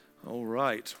All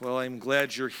right. Well, I'm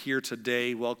glad you're here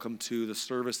today. Welcome to the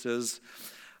services.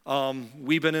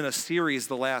 We've been in a series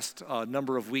the last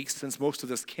number of weeks since most of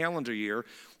this calendar year.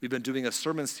 We've been doing a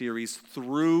sermon series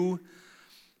through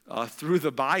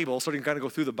the Bible, starting to kind of go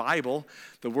through the Bible.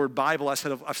 The word Bible, I've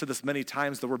said this many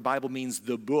times. The word Bible means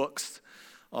the books.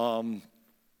 The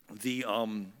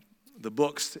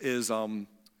books is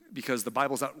because the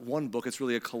Bible's not one book; it's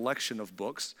really a collection of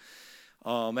books.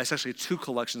 It's actually two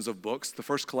collections of books. The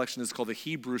first collection is called the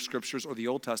Hebrew Scriptures or the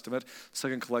Old Testament. The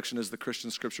second collection is the Christian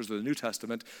Scriptures or the New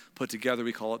Testament. Put together,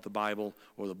 we call it the Bible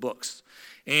or the books.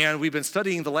 And we've been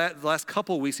studying the last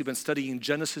couple of weeks, we've been studying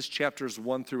Genesis chapters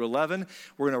 1 through 11.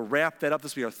 We're going to wrap that up.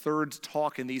 This will be our third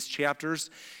talk in these chapters.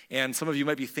 And some of you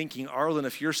might be thinking, Arlen,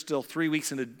 if you're still 3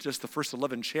 weeks into just the first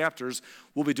 11 chapters,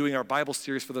 we'll be doing our Bible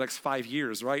series for the next 5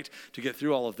 years, right, to get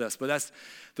through all of this. But that's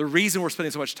the reason we're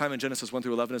spending so much time in Genesis 1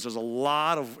 through 11 is there's a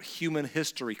lot of human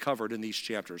history covered in these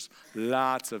chapters.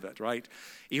 Lots of it, right?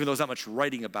 Even though there's not much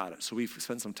writing about it. So we've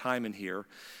spent some time in here.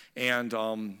 And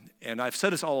I've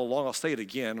said this all along. I'll say it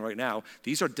again right now.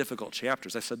 These are difficult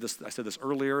chapters. I said this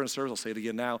earlier in service. I'll say it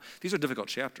again now. These are difficult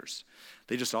chapters.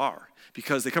 They just are,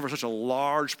 because they cover such a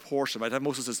large portion. By the time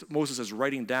Moses is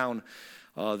writing down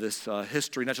this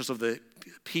history, not just of the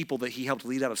people that he helped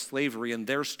lead out of slavery and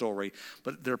their story,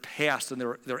 but their past and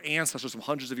their ancestors from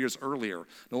hundreds of years earlier.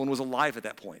 No one was alive at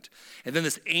that point. And then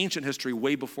this ancient history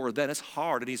way before then. It's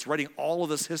hard, and he's writing all of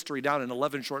this history down in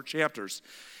 11 short chapters.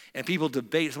 And people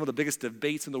debate. Some of the biggest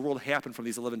debates in the world happen from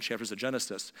these 11 chapters of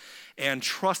Genesis. And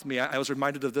trust me, I was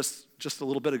reminded of this just a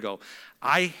little bit ago.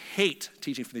 I hate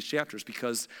teaching from these chapters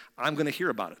because I'm going to hear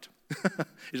about it.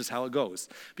 It's just how it goes.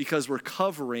 Because we're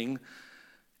covering,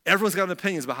 everyone's got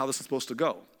opinions about how this is supposed to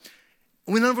go.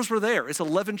 None of us were there. It's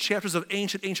 11 chapters of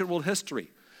ancient world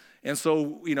history. And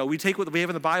so, we take what we have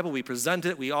in the Bible, we present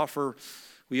it, we offer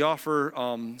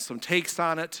some takes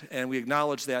on it, and we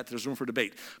acknowledge that there's room for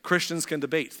debate. Christians can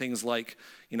debate things like,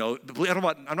 I'm not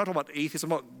talking about atheists,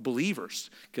 I'm talking about believers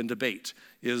can debate.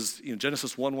 Is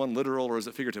Genesis 1:1 literal or is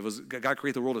it figurative? Was God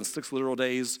create the world in 6 literal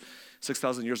days,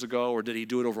 6,000 years ago, or did he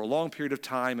do it over a long period of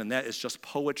time, and that is just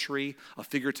poetry, a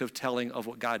figurative telling of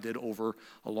what God did over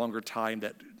a longer time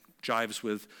that jives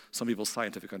with some people's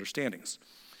scientific understandings?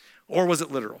 Or was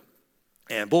it literal?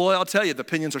 And boy, I'll tell you, the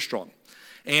opinions are strong.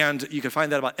 And you can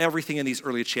find that about everything in these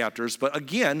early chapters. But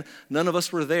again, none of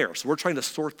us were there, so we're trying to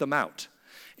sort them out.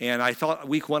 And I thought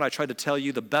week 1, I tried to tell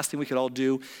you the best thing we could all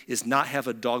do is not have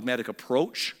a dogmatic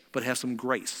approach, but have some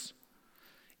grace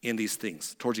in these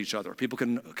things towards each other. People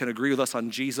can agree with us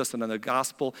on Jesus and on the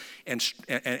gospel and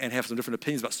have some different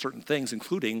opinions about certain things,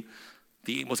 including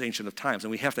the most ancient of times.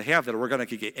 And we have to have that or we're going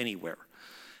to get anywhere.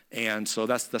 And so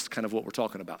that's kind of what we're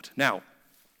talking about. Now,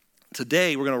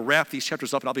 today, we're going to wrap these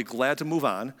chapters up, and I'll be glad to move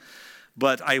on.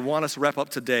 But I want us to wrap up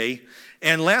today.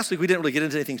 And last week, we didn't really get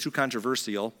into anything too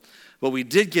controversial. But we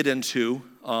did get into,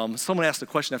 someone asked a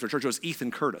question after church. It was Ethan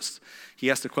Curtis.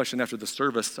 He asked a question after the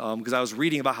service, because I was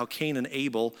reading about how Cain and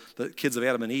Abel, the kids of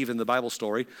Adam and Eve in the Bible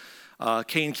story,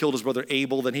 Cain killed his brother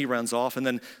Abel, then he runs off, and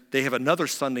then they have another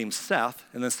son named Seth,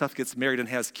 and then Seth gets married and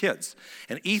has kids.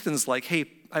 And Ethan's like, hey,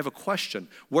 I have a question.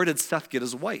 Where did Seth get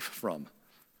his wife from?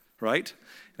 Right?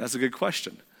 That's a good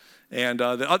question. And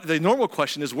the normal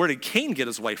question is, where did Cain get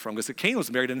his wife from? Because Cain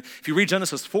was married, and if you read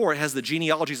Genesis 4, it has the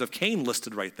genealogies of Cain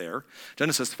listed right there.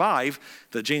 Genesis 5,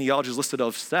 the genealogies listed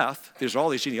of Seth. These are all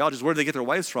these genealogies. Where did they get their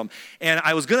wives from? And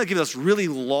I was going to give this really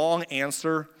long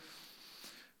answer,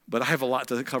 but I have a lot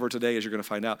to cover today, as you're going to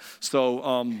find out.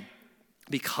 So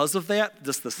because of that,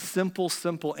 just the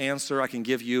simple answer I can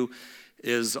give you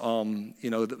is, as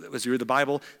you read the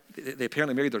Bible, they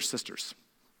apparently married their sisters.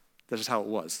 That's just how it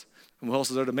was. And who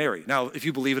else is there to marry? Now, if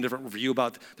you believe in a different view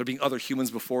about there being other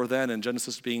humans before then and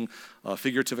Genesis being a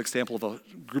figurative example of a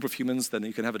group of humans, then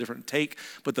you can have a different take.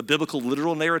 But the biblical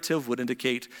literal narrative would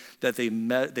indicate that they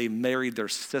married their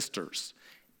sisters.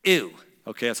 Ew.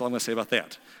 Okay, that's all I'm going to say about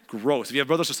that. Gross. If you have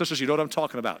brothers or sisters, you know what I'm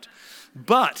talking about.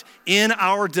 But in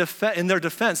their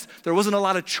defense, there wasn't a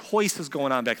lot of choices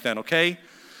going on back then, okay?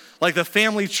 Like the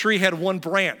family tree had one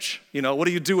branch. What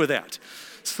do you do with that?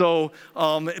 So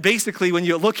basically, when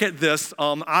you look at this,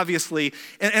 obviously,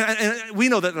 and we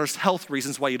know that there's health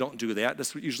reasons why you don't do that.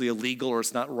 That's usually illegal or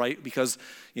it's not right because,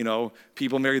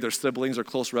 people marry their siblings or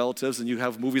close relatives, and you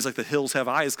have movies like The Hills Have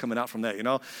Eyes coming out from that,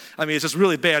 I mean, it's just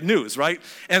really bad news, right?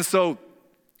 And so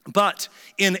But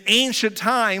in ancient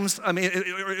times,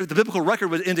 the biblical record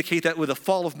would indicate that with the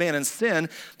fall of man and sin,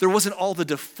 there wasn't all the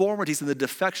deformities and the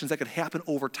defections that could happen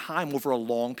over time, over a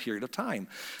long period of time.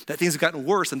 That things have gotten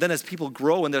worse. And then as people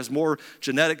grow and there's more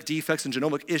genetic defects and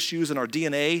genomic issues in our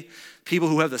DNA, people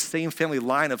who have the same family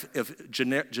line of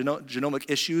genomic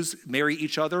issues marry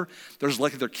each other, there's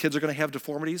likely their kids are going to have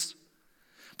deformities.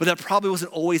 But that probably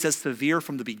wasn't always as severe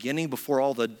from the beginning before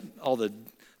all the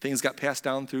things got passed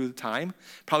down through time.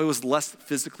 Probably was less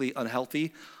physically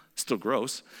unhealthy. Still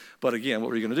gross. But again, what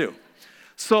were you going to do?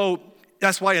 So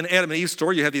that's why in Adam and Eve's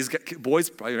story, you have these boys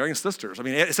probably marrying sisters.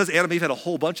 It says Adam and Eve had a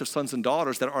whole bunch of sons and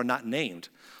daughters that are not named.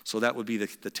 So that would be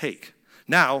the take.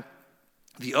 Now,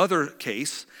 the other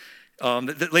case,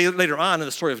 later on in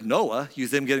the story of Noah,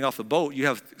 them getting off the boat, you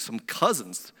have some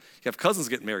cousins. You have cousins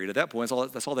getting married at that point.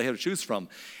 That's all they had to choose from.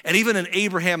 And even in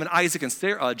Abraham and Isaac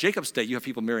and Jacob's day, you have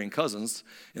people marrying cousins,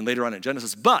 and later on in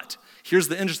Genesis. But here's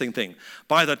the interesting thing.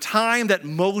 By the time that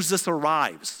Moses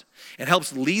arrives and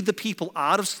helps lead the people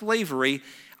out of slavery,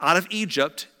 out of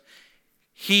Egypt,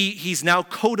 he's now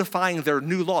codifying their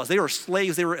new laws. They were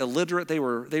slaves. They were illiterate. They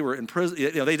were in prison.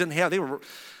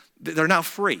 They're now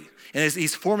free. And as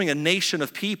he's forming a nation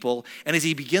of people, and as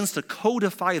he begins to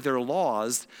codify their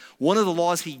laws, one of the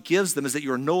laws he gives them is that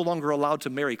you're no longer allowed to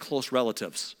marry close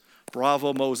relatives.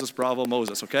 Bravo,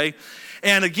 Moses, okay?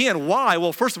 And again, why?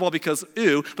 Well, first of all, because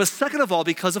but second of all,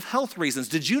 because of health reasons.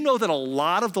 Did you know that a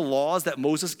lot of the laws that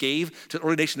Moses gave to the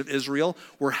early nation of Israel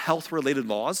were health-related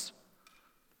laws?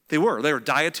 They were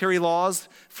dietary laws,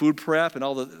 food prep, and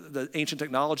all the ancient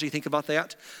technology. Think about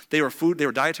that. They were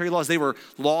dietary laws. They were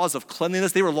laws of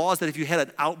cleanliness. They were laws that if you had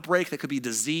an outbreak that could be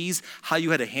disease, how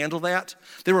you had to handle that.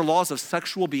 They were laws of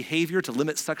sexual behavior to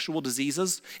limit sexual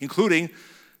diseases, including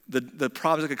the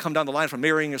problems that could come down the line from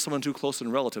marrying someone too close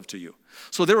and relative to you.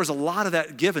 So there was a lot of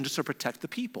that given just to protect the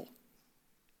people.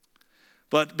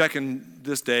 But back in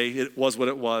this day, it was what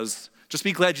it was. Just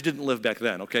be glad you didn't live back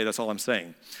then, okay? That's all I'm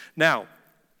saying. Now,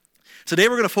 today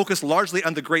we're going to focus largely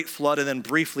on the Great Flood and then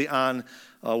briefly on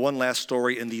one last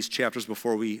story in these chapters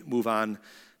before we move on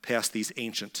past these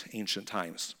ancient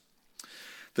times.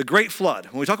 The Great Flood.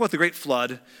 When we talk about the Great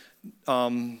Flood,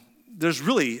 there's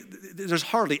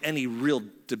hardly any real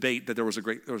debate that there was a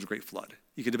great flood.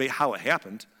 You can debate how it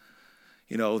happened.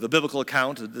 The biblical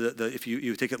account, if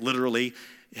you take it literally,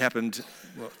 it happened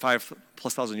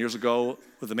 5,000+ years ago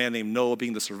with a man named Noah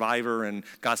being the survivor, and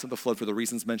God sent the flood for the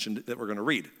reasons mentioned that we're going to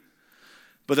read.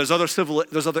 But there's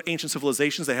other ancient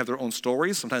civilizations that have their own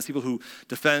stories. Sometimes people who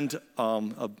defend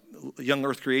a young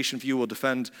earth creation view will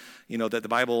defend, that the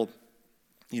Bible,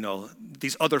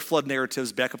 these other flood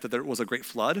narratives back up that there was a great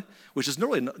flood, which is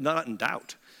really not in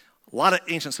doubt. A lot of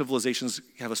ancient civilizations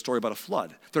have a story about a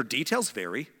flood. Their details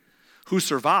vary. Who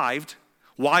survived,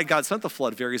 why God sent the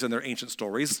flood varies in their ancient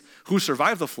stories. Who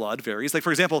survived the flood varies. Like,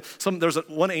 for example, there's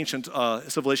one ancient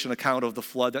civilization account of the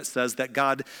flood that says that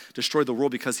God destroyed the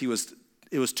world because it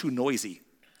was too noisy.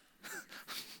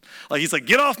 Like, he's like,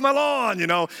 get off my lawn,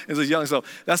 as he's young. So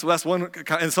that's one.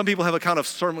 And some people have a account of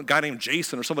some guy named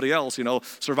Jason or somebody else,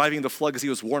 surviving the flood because he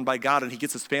was warned by God and he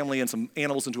gets his family and some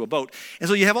animals into a boat. And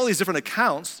so you have all these different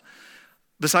accounts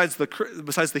besides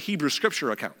the Hebrew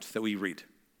scripture account that we read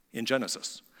in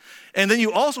Genesis. And then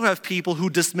you also have people who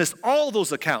dismiss all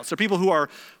those accounts. There are people who are,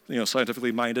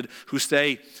 scientifically minded, who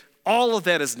say all of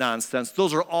that is nonsense.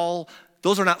 Those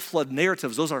are not flood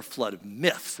narratives, those are flood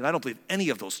myths. And I don't believe any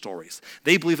of those stories.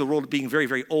 They believe the world being very,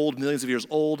 very old, millions of years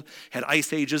old, had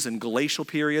ice ages and glacial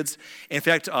periods. In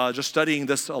fact, just studying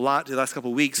this a lot the last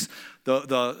couple of weeks, a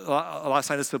lot of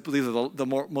scientists believe that the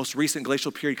most recent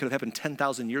glacial period could have happened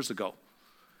 10,000 years ago.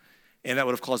 And that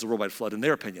would have caused a worldwide flood, in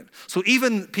their opinion. So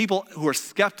even people who are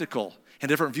skeptical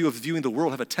and a different view of viewing the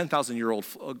world have a 10,000-year-old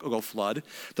ago flood.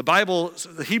 The Bible,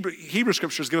 the Hebrew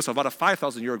scriptures give us about a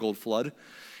 5,000-year-old flood.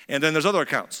 And then there's other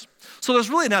accounts. So there's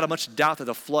really not much doubt that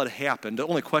a flood happened. The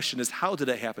only question is, how did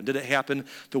it happen? Did it happen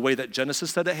the way that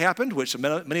Genesis said it happened, which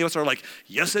many of us are like,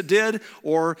 yes, it did?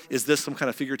 Or is this some kind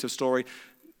of figurative story?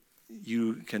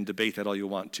 You can debate that all you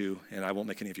want to, and I won't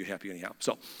make any of you happy anyhow.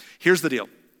 So here's the deal.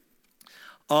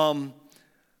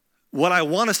 What I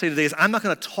want to say today is I'm not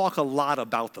going to talk a lot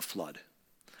about the flood.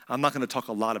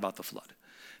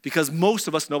 Because most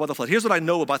of us know about the flood. Here's what I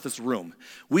know about this room.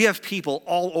 We have people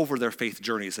all over their faith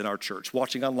journeys in our church,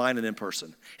 watching online and in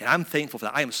person. And I'm thankful for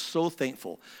that. I am so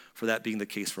thankful for that being the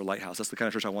case for Lighthouse. That's the kind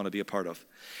of church I want to be a part of.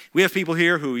 We have people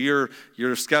here who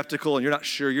you're skeptical and you're not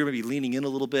sure. You're maybe leaning in a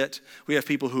little bit. We have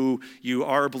people who you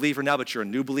are a believer now, but you're a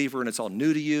new believer and it's all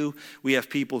new to you. We have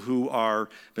people who are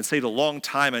been saved a long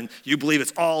time and you believe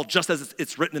it's all just as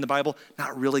it's written in the Bible.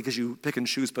 Not really, because you pick and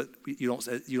choose, but you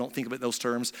don't think of it in those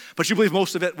terms. But you believe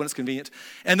most of it when it's convenient.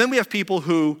 And then we have people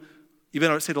who you've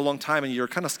been saved a long time and you're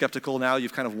kind of skeptical now.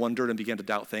 You've kind of wondered and began to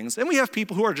doubt things. And we have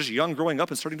people who are just young, growing up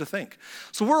and starting to think.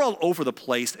 So we're all over the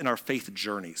place in our faith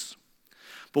journeys.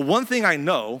 But one thing I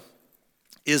know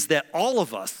is that all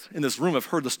of us in this room have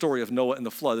heard the story of Noah and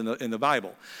the flood in the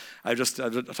Bible. I've talked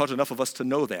to enough of us to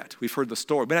know that. We've heard the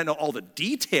story. We may not know all the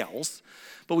details,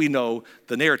 but we know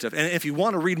the narrative. And if you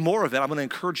want to read more of it, I'm going to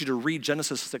encourage you to read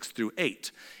Genesis 6 through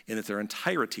 8 in their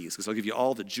entireties, because I'll give you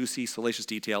all the juicy, salacious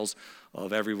details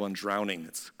of everyone drowning.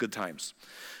 It's good times.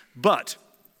 But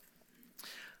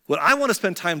what I want to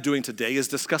spend time doing today is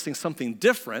discussing something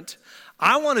different.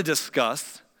 I want to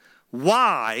discuss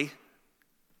why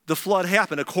the flood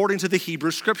happened according to the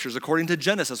Hebrew Scriptures, according to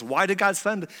Genesis. Why did God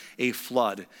send a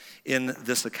flood in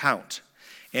this account?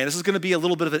 And this is going to be a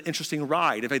little bit of an interesting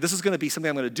ride. In fact, this is going to be something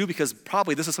I'm going to do because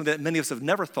probably this is something that many of us have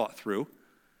never thought through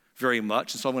very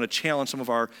much. And so I'm going to challenge some of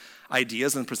our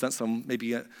ideas and present some,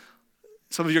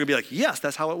 some of you are going to be like, yes,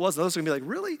 that's how it was. And others are going to be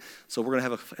like, really? So we're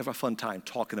going to have a fun time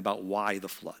talking about why the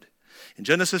flood. In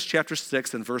Genesis chapter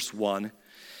 6 and verse 1,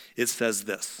 it says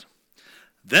this: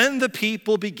 "Then the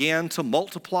people began to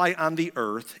multiply on the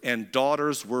earth, and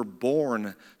daughters were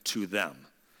born to them."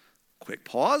 Quick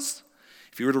pause.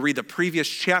 If you were to read the previous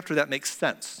chapter, that makes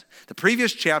sense. The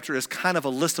previous chapter is kind of a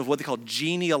list of what they call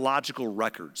genealogical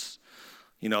records.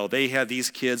 You know, they had these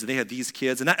kids, and they had these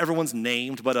kids, and not everyone's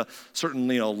named, but a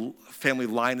certain, family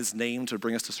line is named to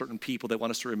bring us to certain people they want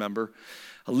us to remember.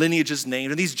 A lineage is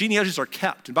named, and these genealogies are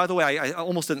kept. And by the way, I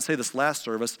almost didn't say this last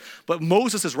service, but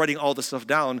Moses is writing all this stuff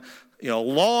down, a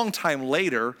long time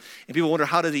later, and people wonder,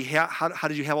 how did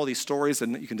you have all these stories?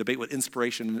 And you can debate what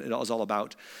inspiration is all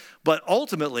about. But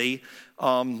ultimately,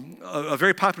 a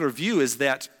very popular view is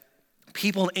that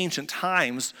people in ancient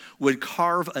times would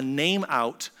carve a name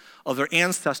out of their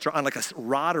ancestor on like a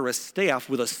rod or a staff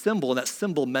with a symbol, and that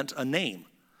symbol meant a name.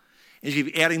 And you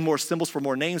keep adding more symbols for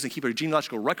more names and keep your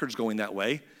genealogical records going that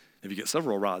way, if you get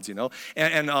several rods,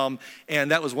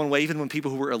 And that was one way, even when people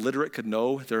who were illiterate could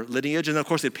know their lineage. And of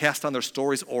course, they passed on their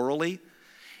stories orally.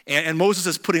 And Moses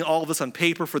is putting all of this on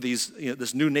paper for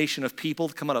this new nation of people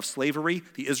to come out of slavery,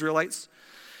 the Israelites.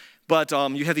 But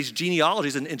you have these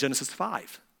genealogies in Genesis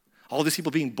 5. All these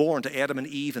people being born to Adam and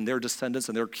Eve and their descendants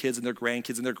and their kids and their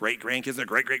grandkids and their great-grandkids and their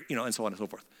great-great, and so on and so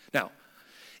forth. Now,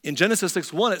 in Genesis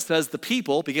 6:1, it says the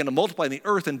people began to multiply in the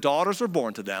earth and daughters were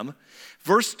born to them.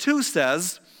 Verse 2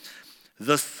 says,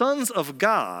 "The sons of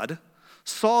God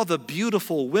saw the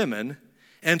beautiful women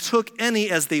and took any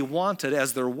as they wanted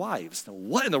as their wives." Now,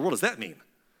 what in the world does that mean?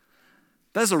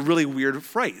 That's a really weird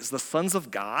phrase. The sons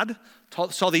of God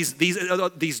saw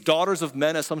these daughters of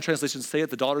men, as some translations say it,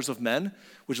 the daughters of men,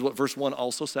 which is what verse 1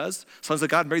 also says. Sons of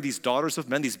God married these daughters of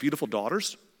men, these beautiful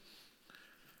daughters.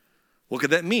 What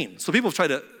could that mean? So people have tried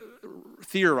to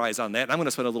theorize on that, and I'm going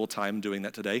to spend a little time doing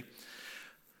that today.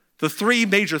 The three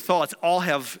major thoughts all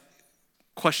have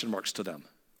question marks to them.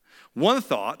 One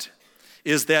thought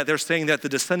is that they're saying that the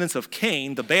descendants of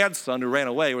Cain, the bad son who ran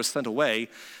away, was sent away,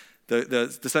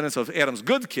 the descendants of Adam's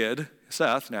good kid,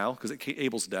 Seth now, because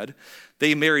Abel's dead,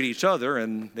 they married each other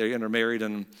and they intermarried,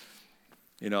 and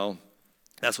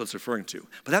that's what it's referring to.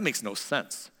 But that makes no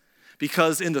sense,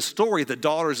 because in the story, the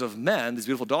daughters of men, these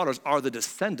beautiful daughters, are the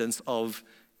descendants of,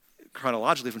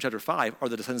 chronologically from chapter 5, are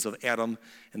the descendants of Adam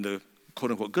and the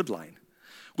quote-unquote good line,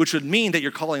 which would mean that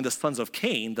you're calling the sons of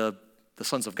Cain the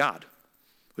sons of God,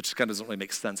 which kind of doesn't really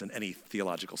make sense in any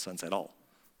theological sense at all.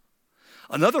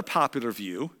 Another popular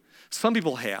view some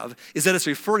people have is that it's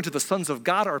referring to the sons of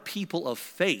God are people of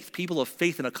faith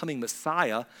in a coming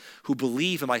Messiah who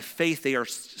believe, and by faith they are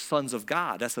sons of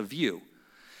God. That's a view.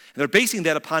 And they're basing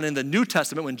that upon in the New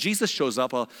Testament when Jesus shows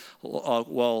up,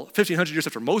 1,500 years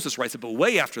after Moses writes it, but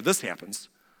way after this happens,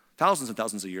 thousands and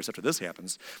thousands of years after this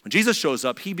happens, when Jesus shows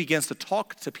up, he begins to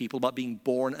talk to people about being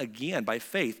born again by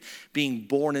faith, being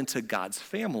born into God's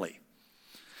family.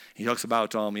 He talks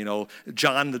about,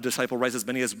 John, the disciple, writes, as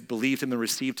many as believed him and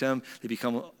received him, they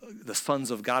become the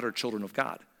sons of God or children of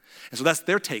God. And so that's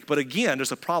their take. But again,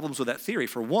 there's problems with that theory.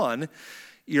 For one,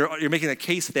 you're making a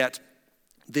case that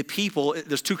the people,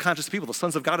 there's two conscious people, the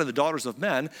sons of God and the daughters of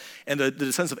men, and the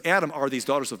descendants of Adam are these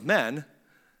daughters of men.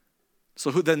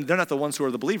 So then they're not the ones who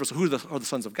are the believers, so who are the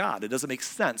sons of God? It doesn't make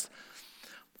sense.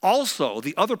 Also,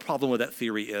 the other problem with that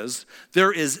theory is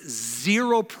there is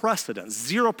zero precedent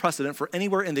for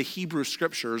anywhere in the Hebrew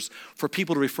scriptures for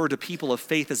people to refer to people of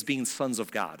faith as being sons of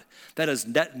God.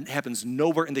 That happens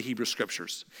nowhere in the Hebrew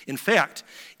scriptures. In fact,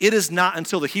 it is not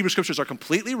until the Hebrew scriptures are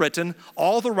completely written,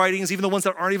 all the writings, even the ones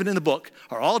that aren't even in the book,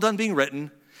 are all done being written,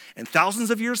 and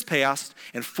thousands of years pass,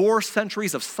 and 4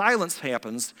 centuries of silence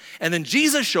happens, and then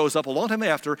Jesus shows up a long time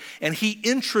after, and he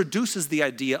introduces the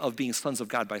idea of being sons of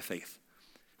God by faith.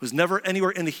 It was never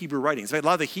anywhere in the Hebrew writings. A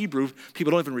lot of the Hebrew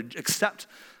people don't even accept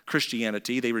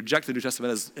Christianity. They reject the New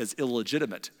Testament as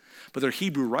illegitimate. But their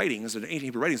Hebrew writings, their ancient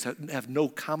Hebrew writings, have no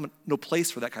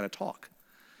place for that kind of talk.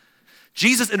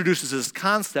 Jesus introduces this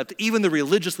concept. Even the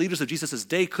religious leaders of Jesus'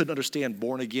 day couldn't understand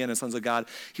born again and sons of God.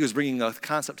 He was bringing a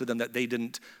concept to them that they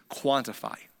didn't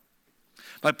quantify.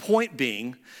 My point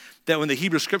being that when the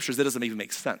Hebrew scriptures, that doesn't even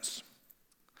make sense.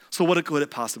 So what could it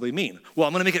possibly mean? Well,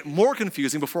 I'm going to make it more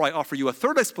confusing before I offer you a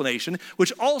third explanation,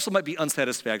 which also might be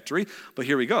unsatisfactory, but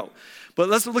here we go. But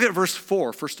let's look at verse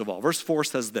 4, first of all. Verse 4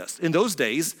 says this: "In those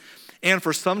days, and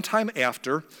for some time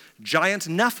after, giant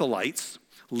Nephilites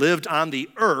lived on the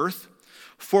earth,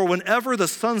 for whenever the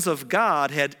sons of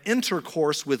God had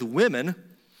intercourse with women,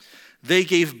 they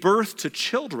gave birth to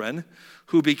children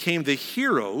who became the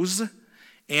heroes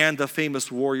and the famous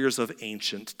warriors of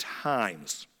ancient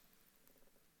times."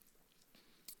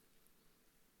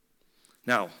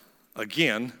 Now,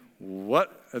 again,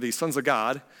 what are these sons of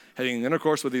God having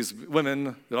intercourse with these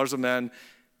women, the daughters of men,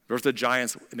 birth of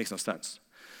giants? It makes no sense.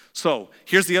 So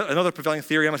here's another prevailing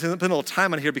theory. I'm going to spend a little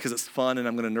time on here because it's fun and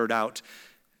I'm going to nerd out.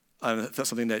 If that's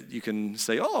something that you can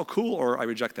say, oh, cool, or I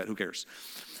reject that, who cares?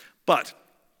 But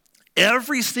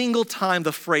every single time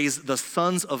the phrase "the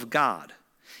sons of God"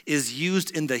 is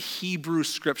used in the Hebrew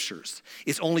scriptures,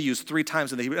 it's only used 3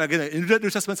 times in the Hebrew. Again, in the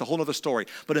New Testament, it's a whole other story.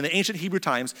 But in the ancient Hebrew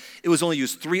times, it was only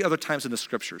used 3 other times in the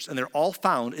scriptures. And they're all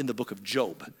found in the book of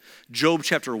Job. Job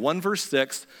chapter 1, verse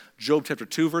 6, Job chapter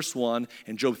 2, verse 1,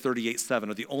 and Job 38:7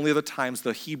 are the only other times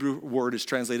the Hebrew word is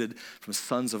translated from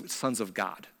sons of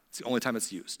God. It's the only time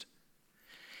it's used.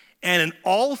 And in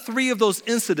all 3 of those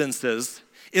incidences,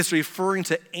 it's referring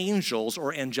to angels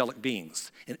or angelic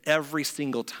beings in every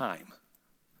single time.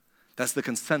 That's the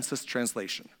consensus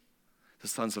translation. The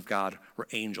sons of God were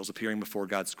angels appearing before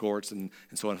God's courts and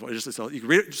so on. So you can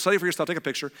read it, study it for yourself, take a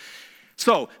picture.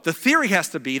 So the theory has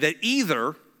to be that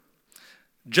either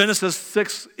Genesis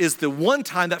 6 is the one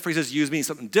time that phrase is used meaning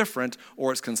something different,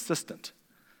 or it's consistent.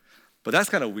 But that's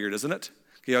kind of weird, isn't it?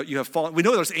 You have fallen. We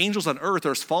know there's angels on earth.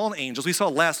 There's fallen angels. We saw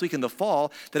last week in the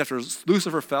fall that after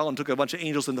Lucifer fell and took a bunch of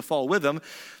angels in the fall with him,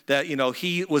 that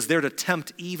he was there to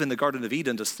tempt Eve in the Garden of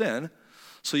Eden to sin.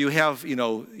 So you have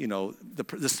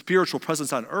the spiritual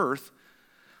presence on earth.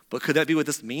 But could that be what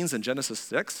this means in Genesis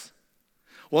 6?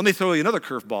 Well, let me throw you another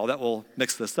curveball that will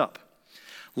mix this up.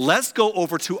 Let's go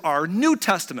over to our New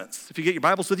Testaments. If you get your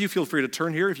Bibles with you, feel free to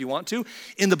turn here if you want to,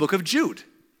 in the book of Jude.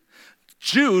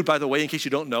 Jude, by the way, in case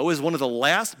you don't know, is one of the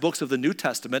last books of the New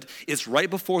Testament. It's right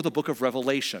before the book of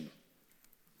Revelation.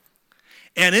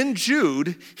 And in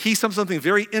Jude, he says something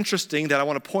very interesting that I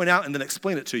want to point out and then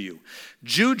explain it to you.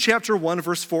 Jude chapter 1,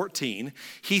 verse 14,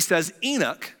 he says,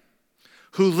 Enoch,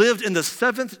 who lived in the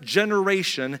 7th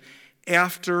generation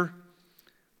after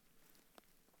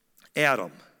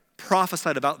Adam,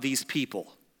 prophesied about these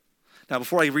people. Now,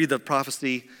 before I read the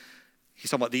prophecy,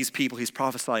 he's talking about these people he's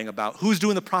prophesying about. Who's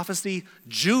doing the prophecy?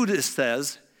 Jude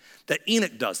says that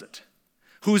Enoch does it.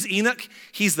 Who's Enoch?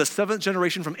 He's the 7th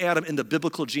generation from Adam in the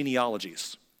biblical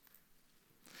genealogies.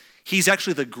 He's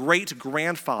actually the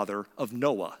great-grandfather of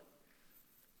Noah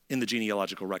in the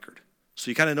genealogical record. So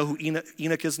you kind of know who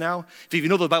Enoch is now? If you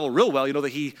know the Bible real well, you know that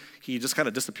he just kind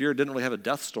of disappeared, didn't really have a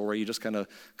death story. He just kind of,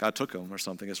 God took him or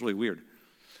something. It's really weird.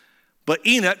 But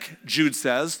Enoch, Jude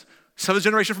says, 7th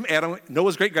generation from Adam,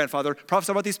 Noah's great-grandfather,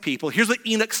 prophesied about these people. Here's what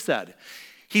Enoch said.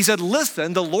 He said,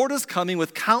 listen, the Lord is coming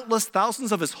with countless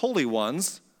thousands of his holy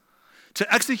ones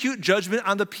to execute judgment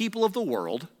on the people of the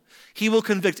world. He will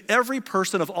convict every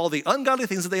person of all the ungodly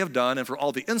things that they have done and for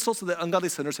all the insults that the ungodly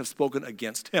sinners have spoken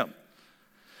against him.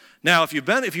 Now, if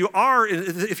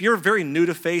you're very new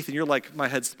to faith and you're like, my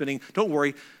head's spinning, don't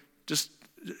worry. Just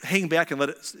hang back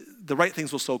and the right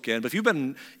things will soak in. But if you've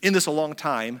been in this a long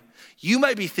time, you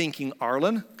might be thinking,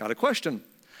 Arlen, got a question.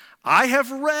 I have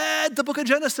read the book of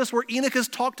Genesis where Enoch is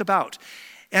talked about,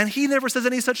 and he never says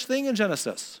any such thing in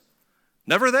Genesis.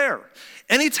 Never there.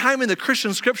 Anytime in the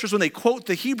Christian scriptures when they quote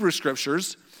the Hebrew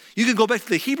scriptures, you can go back to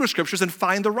the Hebrew scriptures and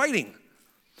find the writing.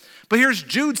 But here's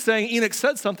Jude saying Enoch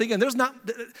said something, and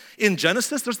in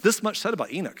Genesis, there's this much said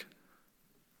about Enoch.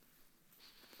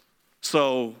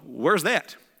 So where's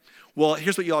that? Well,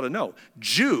 here's what you ought to know.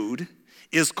 Jude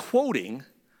is quoting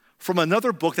from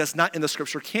another book that's not in the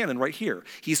scripture canon right here.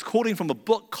 He's quoting from a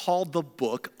book called the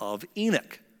Book of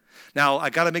Enoch. Now, I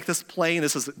got to make this plain.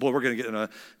 We're going to get in a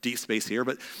deep space here,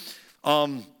 but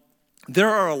there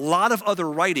are a lot of other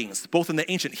writings, both in the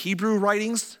ancient Hebrew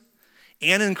writings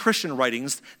and in Christian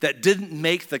writings, that didn't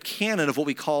make the canon of what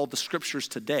we call the scriptures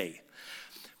today.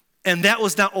 And that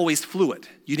was not always fluid.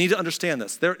 You need to understand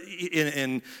this.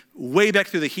 In way back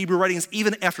through the Hebrew writings,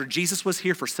 even after Jesus was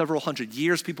here for several hundred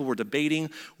years, people were debating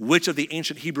which of the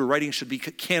ancient Hebrew writings should be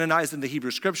canonized in the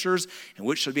Hebrew scriptures and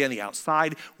which should be on the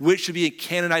outside, which should be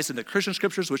canonized in the Christian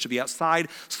scriptures, which should be outside.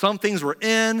 Some things were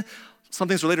in, some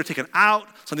things were later taken out,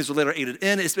 some things were later added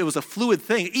in. It was a fluid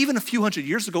thing. Even a few hundred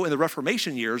years ago in the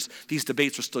Reformation years, these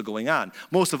debates are still going on.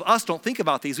 Most of us don't think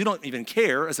about these. We don't even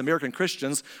care. As American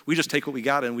Christians, we just take what we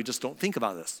got and we just don't think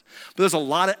about this. But there's a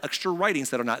lot of extra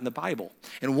writings that are not in the Bible.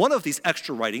 And one of these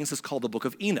extra writings is called the Book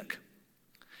of Enoch.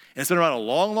 And it's been around a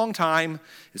long, long time.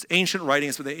 It's ancient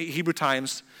writings from the Hebrew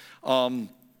times. It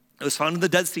was found in the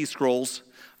Dead Sea Scrolls.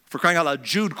 For crying out loud,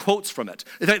 Jude quotes from it.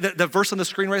 In fact, the verse on the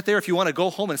screen right there, if you want to go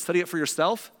home and study it for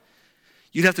yourself,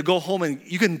 you'd have to go home and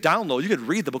you can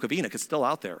read the Book of Enoch. It's still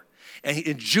out there.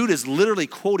 And Jude is literally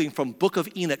quoting from Book of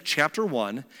Enoch, chapter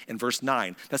 1 and verse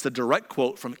 9. That's a direct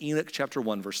quote from Enoch, chapter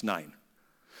 1, verse 9.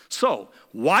 So,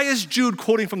 why is Jude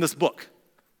quoting from this book?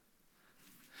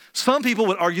 Some people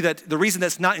would argue that the reason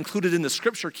that's not included in the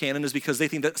scripture canon is because they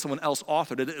think that someone else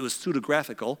authored it. It was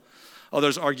pseudographical.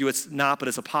 Others argue it's not, but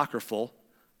it's apocryphal.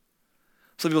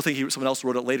 Some people think someone else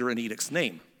wrote it later in Enoch's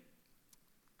name.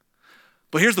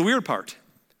 But here's the weird part.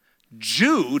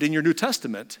 Jude, in your New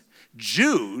Testament,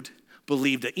 Jude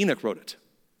believed that Enoch wrote it.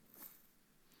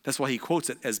 That's why he quotes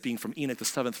it as being from Enoch, the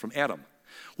seventh from Adam,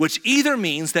 which either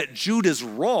means that Jude is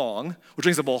wrong, which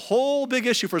brings up a whole big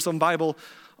issue for some Bible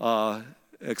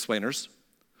explainers,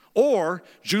 or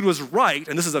Jude was right,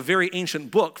 and this is a very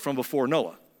ancient book from before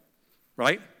Noah,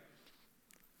 right?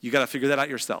 You got to figure that out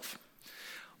yourself.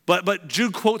 But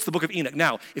Jude quotes the Book of Enoch.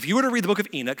 Now, if you were to read the Book of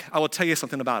Enoch, I will tell you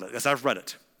something about it, as I've read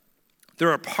it.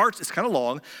 There are parts, it's kind of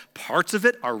long, parts of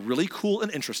it are really cool and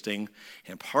interesting,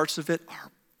 and parts of it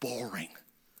are boring.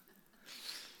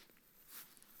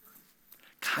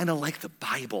 Kind of like the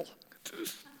Bible.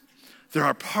 There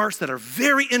are parts that are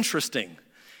very interesting,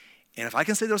 and if I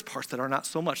can say those parts that are not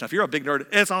so much. Now, if you're a big nerd,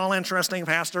 it's all interesting,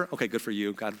 Pastor. Okay, good for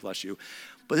you. God bless you.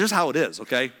 But here's how it is,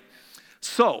 okay?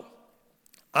 So,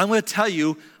 I'm going to tell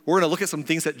you, we're going to look at some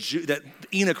things that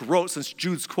Enoch wrote since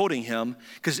Jude's quoting him,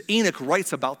 because Enoch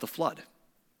writes about the flood.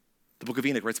 The Book of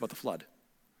Enoch writes about the flood.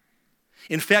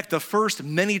 In fact, the first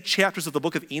many chapters of the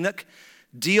Book of Enoch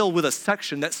deal with a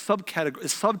section that is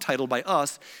subtitled by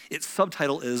us. Its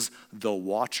subtitle is The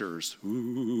Watchers.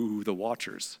 Ooh, the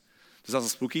Watchers. Does that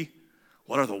sound spooky?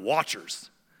 What are the Watchers?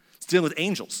 It's dealing with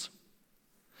angels.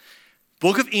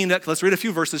 Book of Enoch, let's read a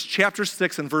few verses. Chapter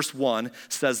 6 and verse 1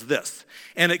 says this.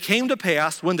 And it came to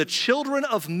pass when the children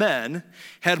of men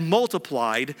had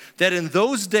multiplied that in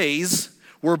those days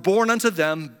were born unto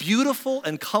them beautiful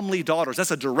and comely daughters.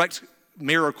 That's a direct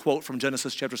mirror quote from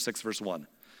Genesis chapter 6 verse 1.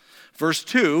 Verse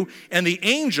 2, and the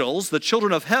angels, the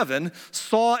children of heaven,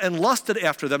 saw and lusted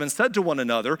after them and said to one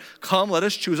another, come, let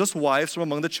us choose us wives from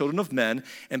among the children of men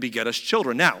and beget us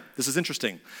children. Now, this is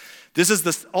interesting. This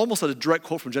is almost a direct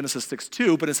quote from Genesis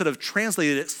 6:2, but instead of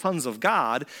translating it sons of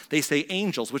God, they say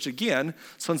angels, which again,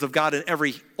 sons of God in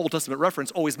every Old Testament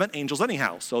reference always meant angels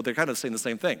anyhow, so they're kind of saying the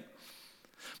same thing.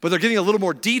 But they're giving a little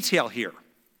more detail here.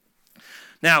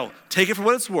 Now, take it for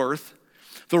what it's worth.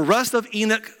 The rest of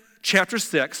Enoch chapter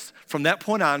 6, from that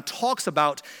point on, talks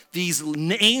about these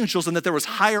angels and that there was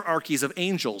hierarchies of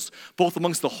angels, both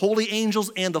amongst the holy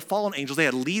angels and the fallen angels. They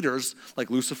had leaders like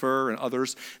Lucifer and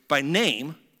others by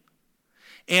name.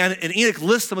 And Enoch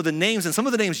lists some of the names, and some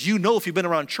of the names you know if you've been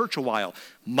around church a while.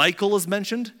 Michael is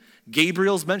mentioned,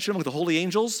 Gabriel's mentioned among the holy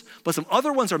angels, but some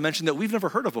other ones are mentioned that we've never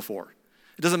heard of before.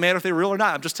 It doesn't matter if they're real or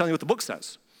not, I'm just telling you what the book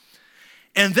says.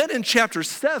 And then in chapter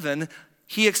 7,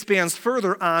 he expands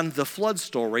further on the flood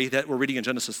story that we're reading in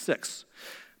Genesis 6.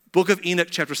 Book of Enoch,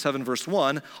 chapter 7, verse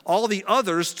 1, all the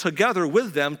others together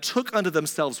with them took unto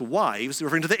themselves wives,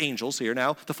 referring to the angels here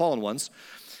now, the fallen ones,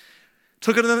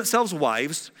 took unto themselves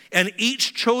wives, and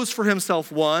each chose for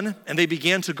himself one, and they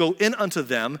began to go in unto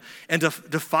them, and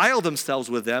defile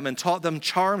themselves with them, and taught them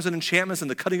charms and enchantments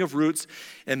and the cutting of roots,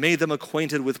 and made them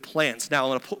acquainted with plants. Now,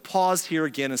 I'm going to pause here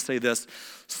again and say this.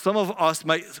 Some of us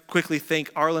might quickly think,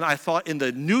 Arlen, I thought in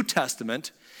the New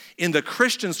Testament, in the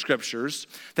Christian scriptures,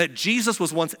 that Jesus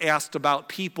was once asked about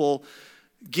people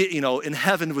in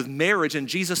heaven with marriage, and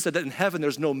Jesus said that in heaven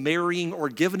there's no marrying or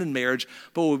given in marriage,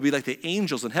 but it would be like the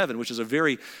angels in heaven, which is a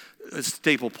very a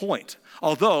staple point.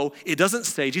 Although it doesn't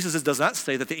say, Jesus does not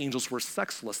say that the angels were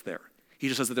sexless there. He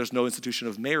just says that there's no institution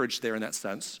of marriage there in that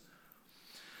sense.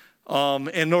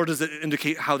 And nor does it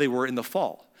indicate how they were in the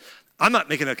fall. I'm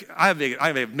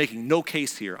making no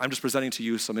case here. I'm just presenting to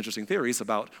you some interesting theories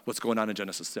about what's going on in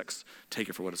Genesis 6. Take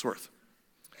it for what it's worth.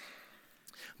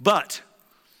 But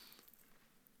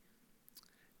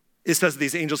it says that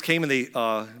these angels came and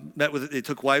they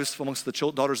took wives amongst the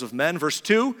daughters of men. Verse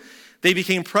 2, they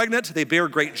became pregnant. They bare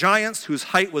great giants whose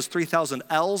height was 3,000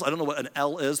 ells. I don't know what an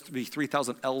ell is, to be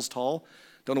 3,000 ells tall.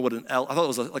 Don't know what an ell, I thought it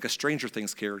was like a Stranger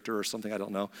Things character or something, I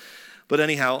don't know. But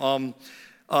anyhow,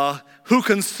 who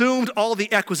consumed all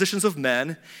the acquisitions of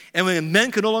men, and when men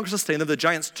could no longer sustain them, the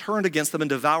giants turned against them and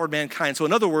devoured mankind. So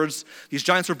in other words, these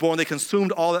giants were born, they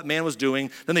consumed all that man was doing,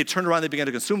 then they turned around, they began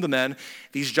to consume the men.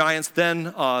 These giants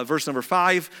then, verse number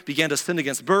 5, began to sin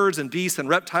against birds and beasts and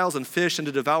reptiles and fish and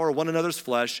to devour one another's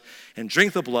flesh and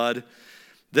drink the blood.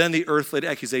 Then the earth laid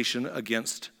accusation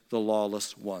against the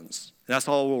lawless ones. And that's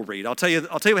all we'll read. I'll tell you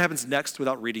what happens next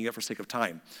without reading it for sake of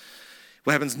time.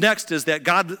 What happens next is that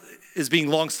God is being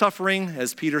long-suffering,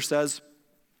 as Peter says,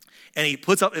 and he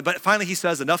puts up, but finally he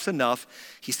says, enough's enough.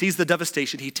 He sees the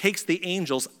devastation. He takes the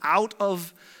angels out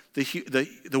of the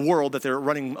world that they're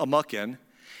running amok in,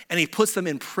 and he puts them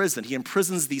in prison. He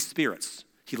imprisons these spirits.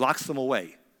 He locks them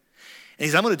away. And he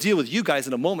says, I'm going to deal with you guys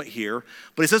in a moment here,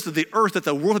 but he says to the earth that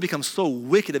the world had become so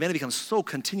wicked, and man had become so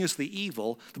continuously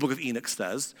evil, the book of Enoch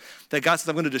says, that God says,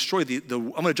 I'm going to destroy I'm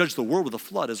going to judge the world with a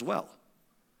flood as well.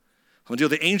 I'm going to deal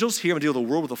with the angels here. I'm going to deal with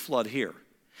the world with a flood here.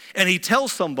 And he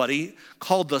tells somebody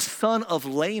called the son of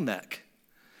Lamech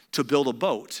to build a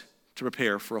boat to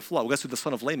prepare for a flood. Well, guess who the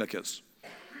son of Lamech is?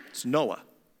 It's Noah.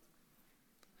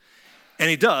 And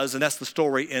he does, and that's the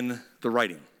story in the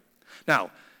writing.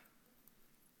 Now,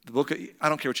 I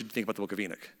don't care what you think about the book of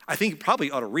Enoch. I think you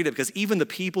probably ought to read it because even the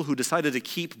people who decided to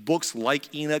keep books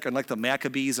like Enoch and like the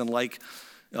Maccabees and like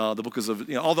the books of,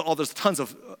 there's tons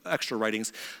of extra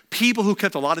writings. People who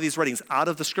kept a lot of these writings out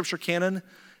of the scripture canon,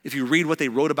 if you read what they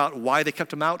wrote about, why they kept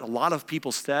them out, a lot of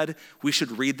people said we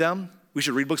should read them. We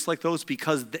should read books like those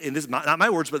because, in this, not my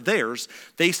words, but theirs,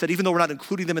 they said even though we're not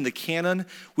including them in the canon,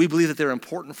 we believe that they're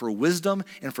important for wisdom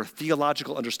and for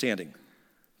theological understanding.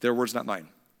 Their words, not mine.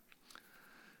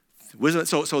 Wisdom.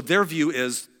 So their view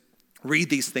is read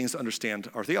these things to understand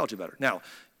our theology better. Now,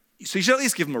 so you should at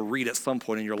least give them a read at some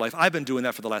point in your life. I've been doing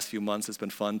that for the last few months. It's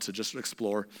been fun to just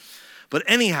explore. But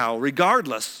anyhow,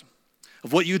 regardless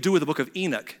of what you do with the book of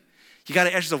Enoch, you got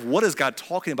to ask yourself, what is God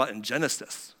talking about in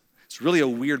Genesis? It's really a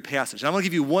weird passage. And I'm going to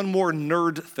give you one more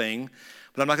nerd thing,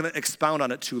 but I'm not going to expound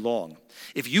on it too long.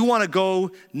 If you want to go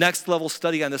next level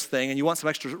study on this thing and you want some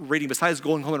extra reading besides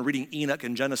going home and reading Enoch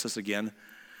and Genesis again,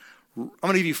 I'm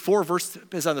going to give you 4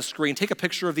 verses on the screen. Take a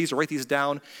picture of these or write these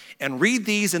down and read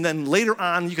these, and then later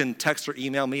on you can text or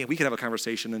email me and we can have a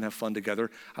conversation and have fun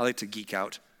together. I like to geek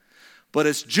out. But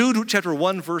it's Jude chapter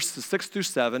 1, verses 6 through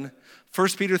 7, 1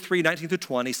 Peter 3, 19 through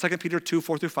 20, 2 Peter 2,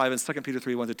 4 through 5, and 2 Peter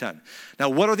 3, 1 through 10. Now,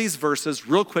 what are these verses?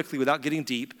 Real quickly, without getting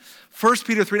deep. 1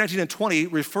 Peter 3, 19 and 20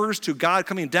 refers to God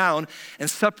coming down and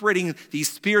separating these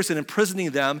spirits and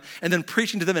imprisoning them, and then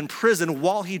preaching to them in prison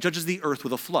while he judges the earth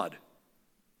with a flood.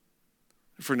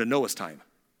 Referring to Noah's time.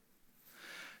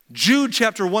 Jude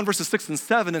chapter 1, verses 6 and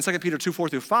 7, and 2 Peter 2, 4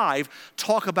 through 5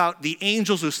 talk about the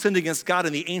angels who sinned against God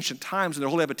in the ancient times in their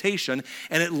holy habitation,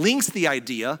 and it links the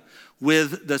idea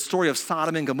with the story of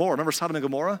Sodom and Gomorrah. Remember Sodom and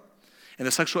Gomorrah and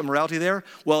the sexual immorality there?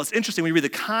 Well, it's interesting when you read the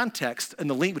context and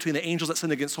the link between the angels that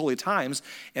sinned against holy times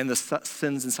and the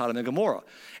sins in Sodom and Gomorrah.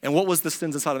 And what was the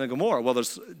sins in Sodom and Gomorrah? Well,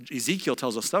 Ezekiel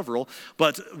tells us several,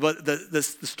 but the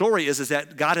story is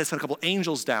that God had sent a couple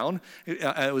angels down,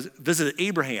 visited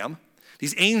Abraham.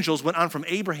 These angels went on from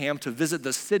Abraham to visit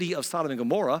the city of Sodom and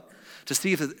Gomorrah to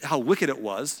see how wicked it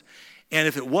was. And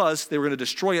if it was, they were going to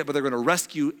destroy it, but they were going to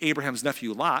rescue Abraham's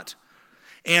nephew Lot.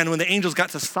 And when the angels got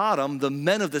to Sodom, the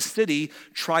men of the city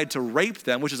tried to rape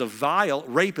them, which is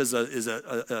rape is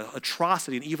a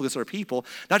atrocity and evil against our people.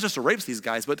 Not just to rape these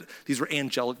guys, but these were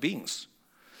angelic beings.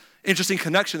 Interesting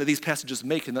connection that these passages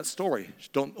make in that story.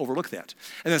 Don't overlook that.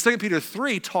 And then 2 Peter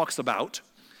 3 talks about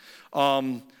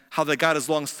how that God is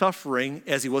long-suffering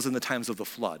as he was in the times of the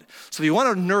flood. So if you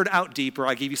want to nerd out deeper,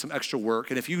 I gave you some extra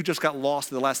work. And if you just got lost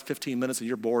in the last 15 minutes and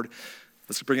you're bored,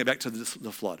 let's bring it back to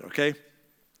the flood, okay?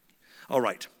 All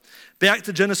right. Back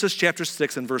to Genesis chapter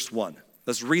 6 and verse 1.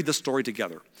 Let's read the story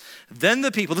together. Then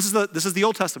the people, this is the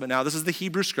Old Testament now, this is the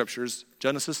Hebrew Scriptures,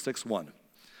 Genesis 6:1.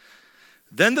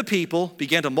 Then the people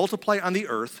began to multiply on the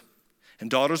earth, and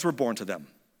daughters were born to them.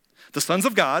 The sons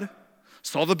of God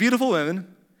saw the beautiful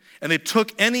women, and they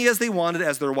took any as they wanted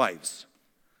as their wives.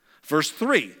 Verse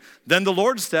 3, then the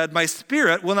Lord said, my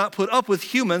spirit will not put up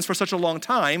with humans for such a long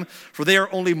time, for they are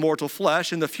only mortal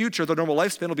flesh. In the future, their normal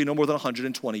lifespan will be no more than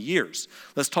 120 years.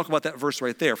 Let's talk about that verse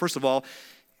right there. First of all,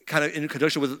 kind of in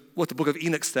conjunction with what the book of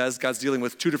Enoch says, God's dealing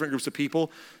with two different groups of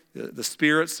people, the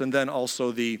spirits and then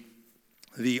also the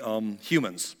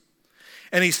humans.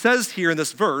 And he says here in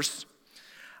this verse,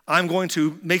 I'm going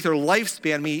to make their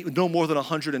lifespan be no more than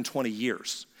 120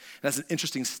 years. That's an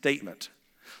interesting statement.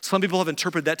 Some people have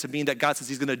interpreted that to mean that God says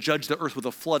he's going to judge the earth with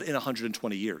a flood in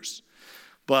 120 years.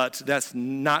 But that's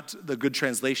not the good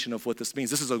translation of what this means.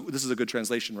 This is a good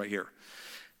translation right here.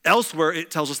 Elsewhere,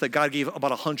 it tells us that God gave about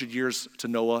 100 years to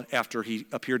Noah after he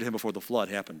appeared to him before the flood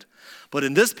happened. But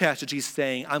in this passage, he's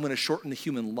saying, I'm going to shorten the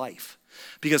human life.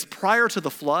 Because prior to the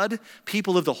flood,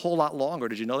 people lived a whole lot longer.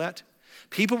 Did you know that?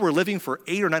 People were living for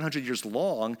 800 or 900 years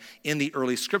long in the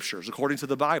early scriptures, according to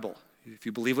the Bible. If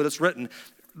you believe what it's written,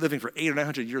 living for 800 or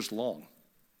 900 years long.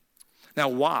 Now,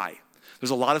 why?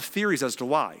 There's a lot of theories as to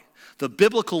why. The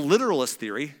biblical literalist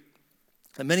theory,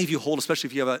 and many of you hold, especially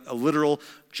if you have a literal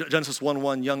Genesis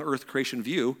 1:1 young earth creation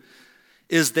view,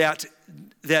 is that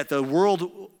the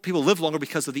world, people live longer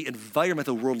because of the environment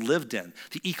the world lived in,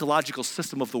 the ecological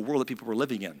system of the world that people were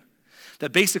living in.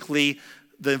 That basically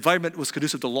the environment was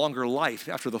conducive to longer life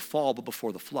after the fall but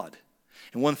before the flood.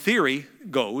 And one theory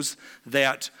goes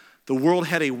that the world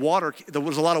had there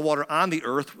was a lot of water on the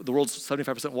earth. The world's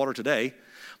 75% water today.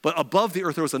 But above the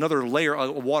earth, there was another layer,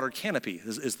 a water canopy,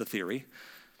 is the theory.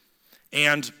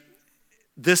 And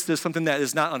this is something that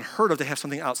is not unheard of to have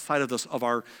something outside of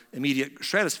our immediate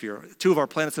stratosphere. Two of our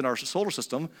planets in our solar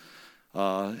system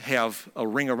have a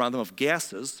ring around them of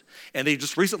gases. And they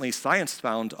just recently, science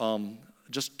found,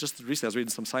 just recently I was reading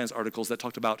some science articles that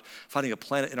talked about finding a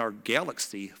planet in our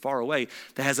galaxy far away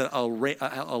that has a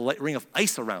ring of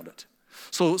ice around it.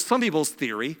 So some people's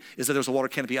theory is that there's a water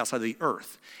canopy outside of the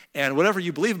earth. And whatever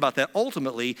you believe about that,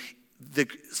 ultimately,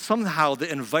 somehow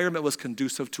the environment was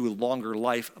conducive to a longer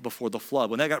life before the flood.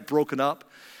 When that got broken up,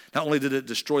 not only did it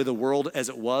destroy the world as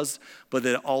it was, but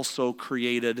it also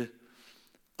created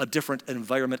a different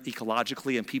environment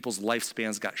ecologically, and people's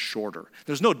lifespans got shorter.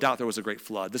 There's no doubt there was a great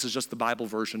flood. This is just the Bible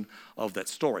version of that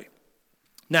story.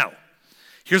 Now,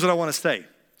 here's what I want to say.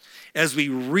 As we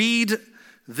read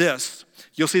this,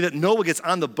 you'll see that Noah gets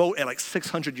on the boat at like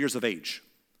 600 years of age.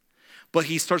 But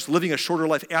he starts living a shorter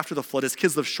life after the flood. His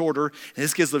kids live shorter, and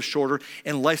his kids live shorter,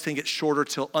 and lifespan gets shorter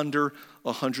till under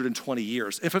 120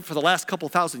 years. If for the last couple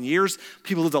thousand years,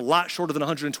 people lived a lot shorter than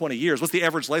 120 years. What's the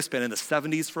average lifespan? In the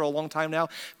 70s for a long time now.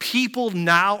 People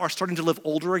now are starting to live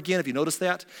older again. Have you noticed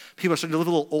that? People are starting to live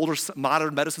a little older.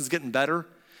 Modern medicine's getting better.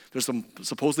 There's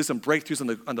supposedly some breakthroughs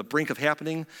on the brink of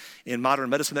happening in modern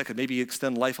medicine that could maybe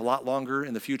extend life a lot longer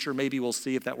in the future. Maybe we'll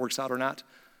see if that works out or not.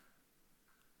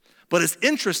 But it's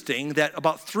interesting that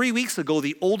about 3 weeks ago,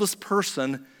 the oldest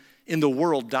person in the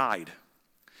world died.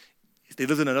 They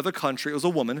lived in another country. It was a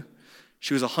woman.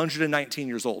 She was 119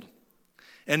 years old.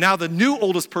 And now the new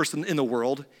oldest person in the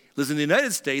world lives in the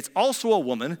United States, also a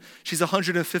woman. She's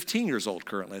 115 years old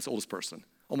currently, as the oldest person,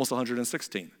 almost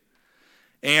 116.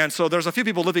 And so there's a few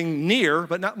people living near,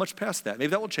 but not much past that. Maybe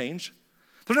that will change.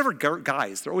 They're never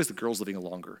guys. They're always the girls living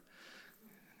longer.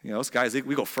 You know, those guys,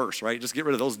 we go first, right? Just get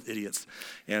rid of those idiots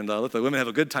and let the women have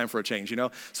a good time for a change, you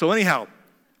know? So anyhow,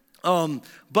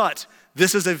 but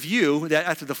this is a view that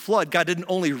after the flood, God didn't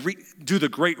only do the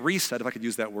great reset, if I could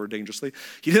use that word dangerously.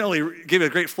 He didn't only give a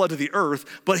great flood to the earth,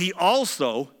 but he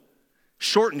also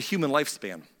shortened human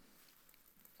lifespan.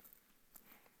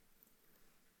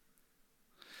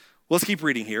 Let's keep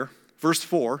reading here. Verse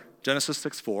 4, Genesis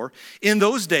 6:4. In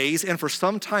those days and for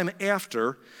some time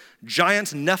after, giant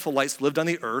Nephilites lived on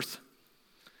the earth.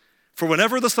 For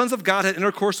whenever the sons of God had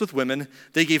intercourse with women,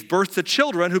 they gave birth to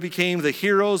children who became the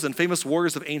heroes and famous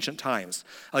warriors of ancient times.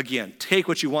 Again, take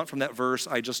what you want from that verse.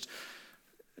 I just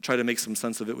try to make some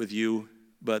sense of it with you,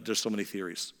 but there's so many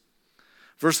theories.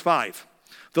 Verse 5.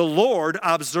 The Lord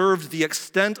observed the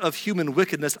extent of human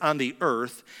wickedness on the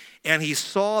earth, and he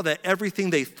saw that everything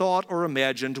they thought or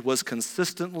imagined was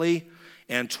consistently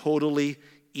and totally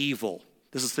evil.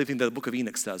 This is the same thing that the book of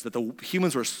Enoch says, that the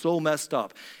humans were so messed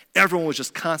up. Everyone was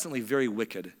just constantly very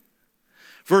wicked.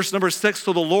 Verse number 6,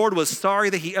 so the Lord was sorry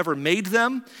that he ever made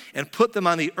them and put them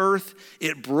on the earth.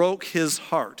 It broke his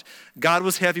heart. God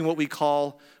was having what we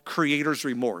call creator's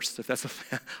remorse, if that's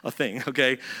a thing,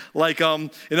 okay? Like, in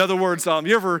other words,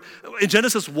 you ever, in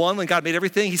Genesis 1, when God made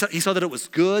everything, he saw that it was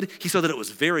good. He saw that it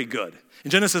was very good.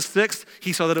 In Genesis 6,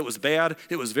 he saw that it was bad.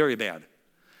 It was very bad.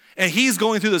 And he's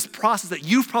going through this process that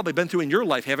you've probably been through in your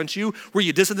life, haven't you? Where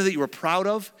you did something that you were proud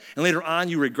of, and later on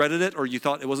you regretted it, or you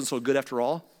thought it wasn't so good after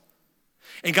all.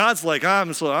 And God's like, I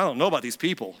don't know about these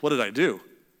people. What did I do?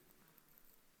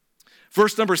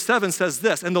 Verse number 7 says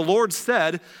this, and the Lord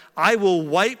said, I will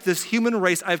wipe this human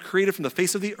race I've created from the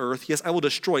face of the earth. Yes, I will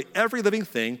destroy every living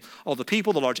thing, all the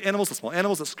people, the large animals, the small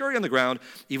animals that scurry on the ground,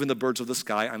 even the birds of the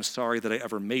sky. I'm sorry that I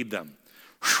ever made them.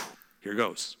 Whew, here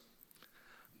goes.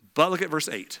 But look at verse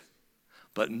 8.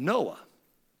 But Noah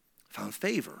found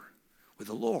favor with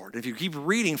the Lord. And if you keep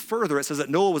reading further, it says that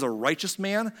Noah was a righteous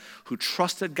man who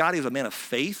trusted God. He was a man of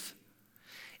faith.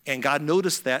 And God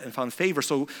noticed that and found favor.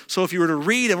 So if you were to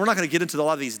read, and we're not going to get into a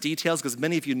lot of these details because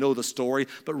many of you know the story,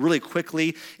 but really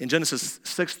quickly, in Genesis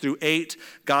 6 through 8,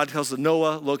 God tells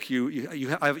Noah, look, you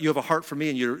have a heart for me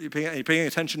and you're paying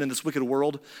attention in this wicked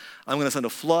world. I'm going to send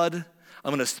a flood. I'm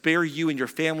going to spare you and your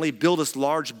family. Build this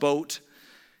large boat.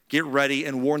 Get ready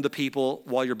and warn the people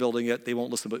while you're building it. They won't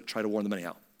listen, but try to warn them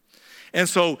anyhow. And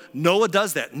so Noah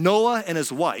does that. Noah and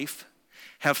his wife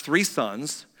have 3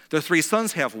 sons. Their 3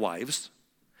 sons have wives.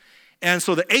 And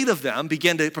so the 8 of them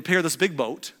begin to prepare this big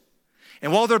boat.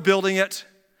 And while they're building it,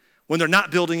 when they're not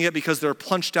building it because they're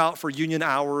punched out for union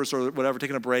hours or whatever,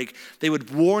 taking a break, they would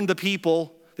warn the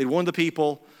people,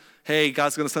 hey,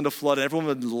 God's going to send a flood. And everyone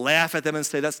would laugh at them and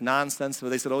say, that's nonsense. But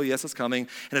they said, oh, yes, it's coming.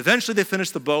 And eventually they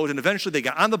finished the boat. And eventually they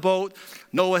got on the boat,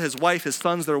 Noah, his wife, his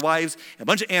sons, their wives, and a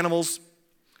bunch of animals.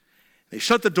 They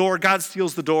shut the door. God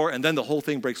seals the door. And then the whole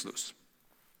thing breaks loose.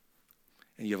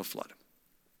 And you have a flood.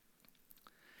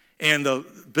 And the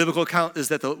biblical account is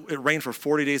that it rained for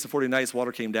 40 days and 40 nights.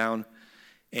 Water came down.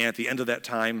 And at the end of that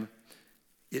time,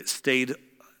 it stayed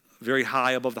very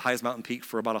high above the highest mountain peak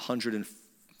for about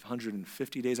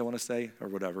 150 days, I want to say, or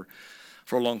whatever,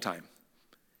 for a long time.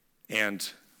 And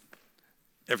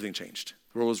everything changed.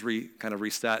 The world was kind of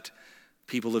reset.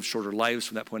 People lived shorter lives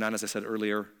from that point on, as I said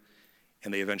earlier,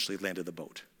 and they eventually landed the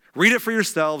boat. Read it for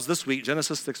yourselves this week,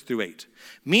 Genesis 6 through 8.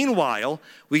 Meanwhile,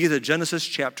 we get to Genesis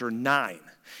chapter 9.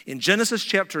 In Genesis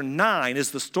chapter 9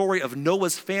 is the story of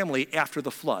Noah's family after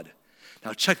the flood.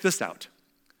 Now check this out.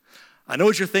 I know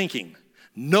what you're thinking.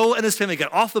 Noah and his family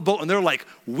got off the boat and they're like,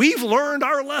 we've learned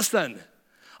our lesson.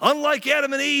 Unlike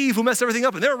Adam and Eve who messed everything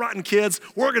up and they're rotten kids,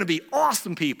 we're going to be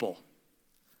awesome people.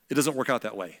 It doesn't work out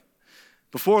that way.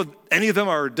 Before any of them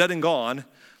are dead and gone,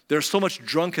 there's so much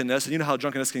drunkenness, and you know how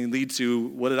drunkenness can lead to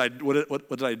what did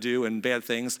I do and bad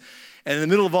things. And in the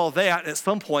middle of all that, at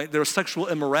some point, there was sexual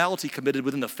immorality committed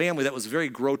within the family that was very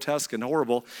grotesque and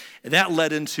horrible. And that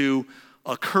led into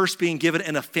a curse being given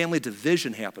and a family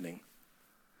division happening.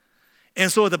 And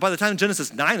so by the time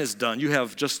Genesis 9 is done, you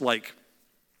have just like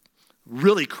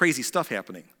really crazy stuff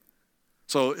happening.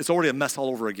 So it's already a mess all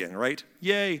over again, right?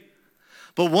 Yay.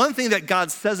 But one thing that God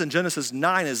says in Genesis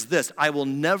 9 is this: I will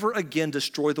never again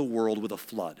destroy the world with a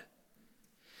flood.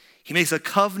 He makes a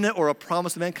covenant or a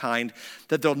promise to mankind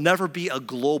that there'll never be a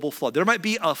global flood. There might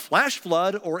be a flash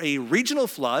flood or a regional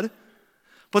flood,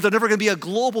 but there's never going to be a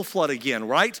global flood again,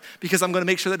 right? Because I'm going to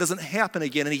make sure that doesn't happen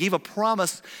again. And he gave a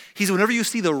promise. He said, whenever you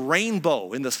see the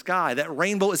rainbow in the sky, that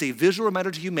rainbow is a visual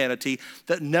reminder to humanity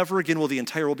that never again will the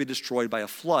entire world be destroyed by a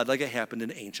flood like it happened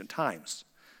in ancient times.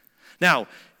 Now,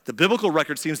 the biblical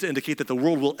record seems to indicate that the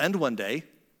world will end one day,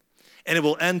 and it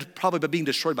will end probably by being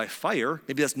destroyed by fire.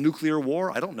 Maybe that's nuclear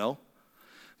war, I don't know.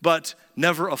 But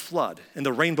never a flood. And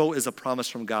the rainbow is a promise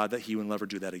from God that he will never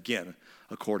do that again,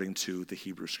 according to the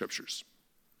Hebrew scriptures.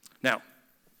 Now,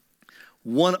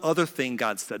 one other thing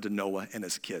God said to Noah and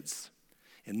his kids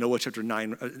in Noah chapter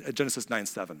 9, Genesis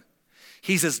 9:7.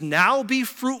 He says, now be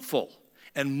fruitful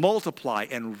and multiply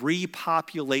and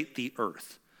repopulate the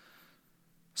earth.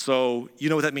 So you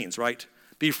know what that means, right?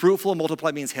 Be fruitful and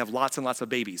multiply means have lots and lots of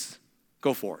babies.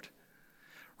 Go for it.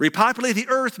 Repopulate the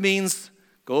earth means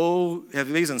go have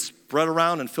babies and spread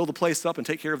around and fill the place up and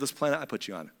take care of this planet I put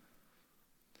you on.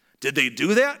 Did they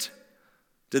do that?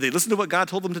 Did they listen to what God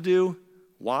told them to do?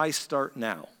 Why start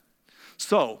now?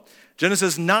 So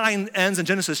Genesis 9 ends and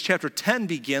Genesis chapter 10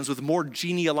 begins with more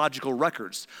genealogical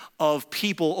records of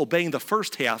people obeying the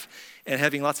first half and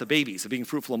having lots of babies, of being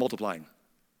fruitful and multiplying.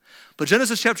 But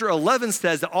Genesis chapter 11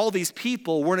 says that all these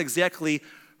people weren't exactly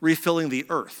refilling the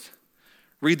earth.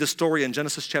 Read the story in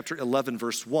Genesis chapter 11,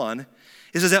 verse 1.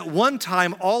 It says, at one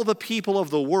time, all the people of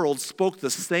the world spoke the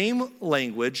same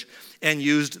language and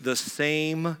used the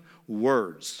same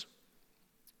words.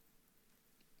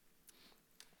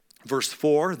 Verse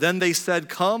 4, then they said,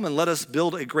 come and let us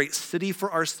build a great city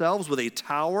for ourselves with a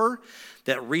tower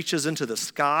that reaches into the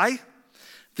sky.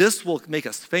 This will make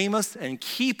us famous and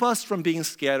keep us from being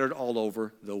scattered all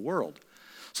over the world.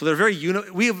 So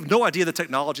they're we have no idea the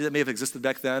technology that may have existed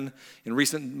back then. In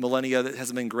recent millennia, that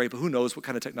hasn't been great, but who knows what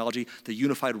kind of technology the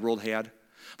unified world had.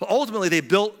 But ultimately, they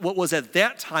built what was at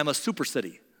that time a super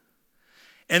city.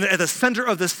 And at the center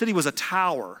of this city was a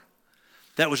tower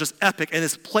that was just epic. And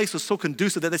this place was so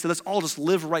conducive that they said, let's all just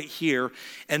live right here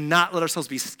and not let ourselves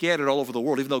be scattered all over the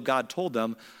world, even though God told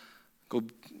them, go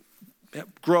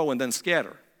grow and then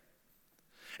scatter.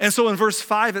 And so in verse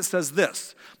 5, it says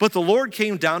this, but the Lord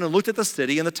came down and looked at the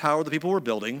city and the tower the people were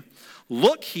building.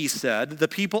 Look, he said, the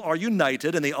people are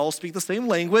united and they all speak the same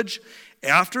language.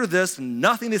 After this,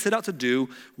 nothing they set out to do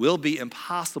will be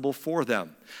impossible for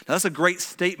them. Now that's a great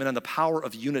statement on the power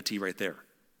of unity right there.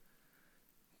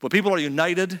 When people are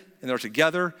united and they're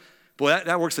together, boy,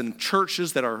 that works in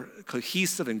churches that are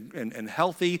cohesive and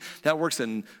healthy. That works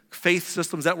in faith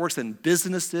systems. That works in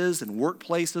businesses and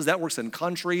workplaces. That works in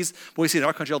countries. Boy, you see in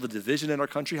our country, all the division in our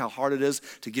country, how hard it is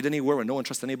to get anywhere when no one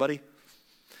trusts anybody.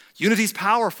 Unity's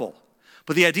powerful,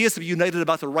 but the idea is to be united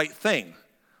about the right thing.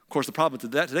 Of course, the problem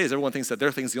with that today is everyone thinks that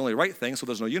their thing's the only right thing, so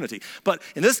there's no unity. But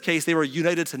in this case, they were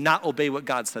united to not obey what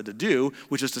God said to do,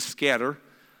 which is to scatter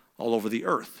all over the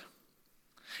earth.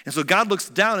 And so God looks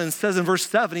down and says in verse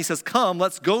 7, he says, come,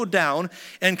 let's go down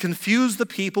and confuse the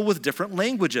people with different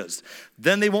languages.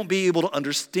 Then they won't be able to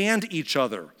understand each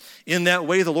other. In that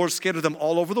way, the Lord scattered them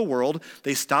all over the world.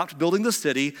 They stopped building the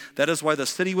city. That is why the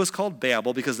city was called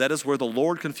Babel, because that is where the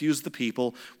Lord confused the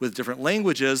people with different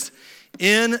languages.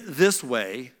 In this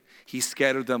way, he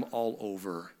scattered them all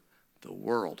over the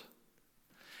world.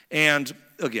 And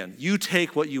again, you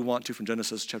take what you want to from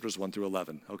Genesis chapters 1 through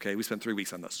 11. Okay, we spent 3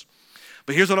 weeks on this.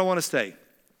 But here's what I want to say.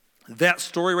 That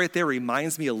story right there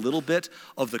reminds me a little bit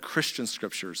of the Christian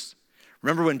scriptures.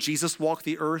 Remember when Jesus walked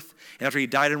the earth, and after he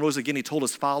died and rose again, he told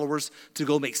his followers to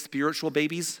go make spiritual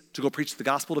babies, to go preach the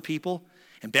gospel to people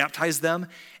and baptize them,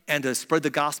 and to spread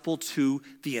the gospel to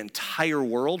the entire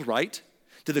world, right?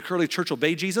 Did the early church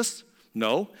obey Jesus?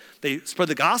 No. They spread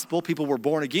the gospel, people were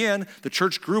born again, the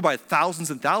church grew by thousands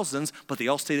and thousands, but they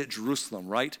all stayed at Jerusalem,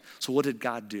 right? So what did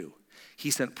God do? He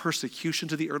sent persecution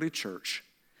to the early church,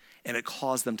 and it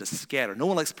caused them to scatter. No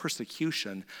one likes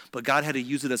persecution, but God had to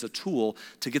use it as a tool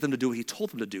to get them to do what he told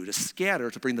them to do, to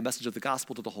scatter, to bring the message of the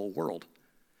gospel to the whole world.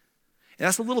 And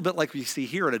that's a little bit like we see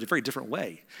here in a very different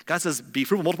way. God says, be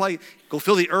fruitful, multiply, go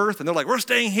fill the earth, and they're like, we're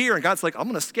staying here. And God's like, I'm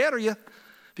going to scatter you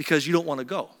because you don't want to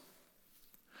go.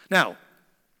 Now,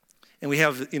 and we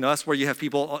have, that's where you have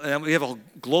people, and we have a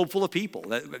globe full of people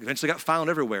that eventually got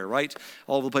found everywhere, right?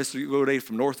 All over the places you go today,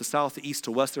 from north to south, to east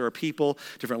to west, there are people,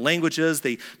 different languages.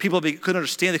 People couldn't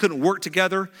understand, they couldn't work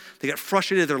together. They got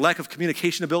frustrated at their lack of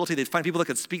communication ability. They'd find people that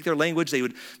could speak their language. They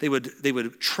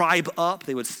would tribe up,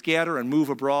 they would scatter and move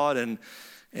abroad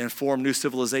and form new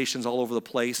civilizations all over the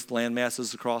place, land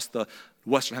masses across the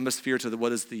Western Hemisphere to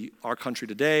what is our country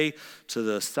today, to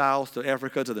the south, to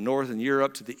Africa, to the north and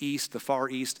Europe, to the east, the far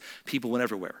east. People went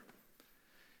everywhere.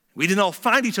 We didn't all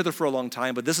find each other for a long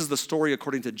time, but this is the story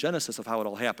according to Genesis of how it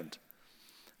all happened.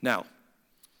 Now,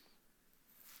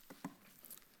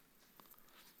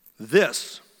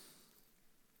 this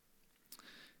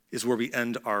is where we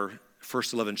end our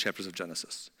first 11 chapters of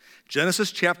Genesis.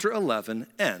 Genesis chapter 11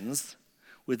 ends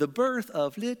with the birth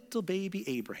of little baby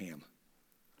Abraham.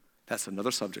 That's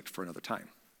another subject for another time.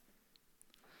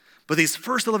 But these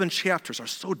first 11 chapters are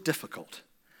so difficult.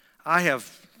 I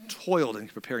have toiled in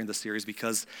preparing this series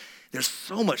because there's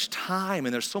so much time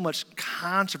and there's so much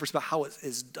controversy about how it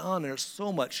is done. There's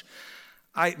so much.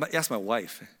 I ask my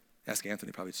wife, ask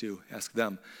Anthony probably too, ask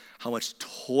them how much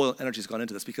toil and energy has gone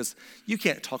into this, because you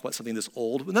can't talk about something this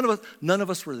old. None of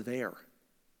us were there.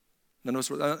 None of us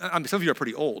were. Some of you are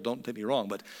pretty old, don't take me wrong,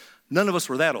 but none of us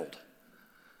were that old.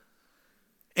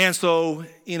 And so,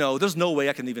 there's no way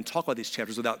I can even talk about these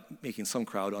chapters without making some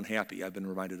crowd unhappy. I've been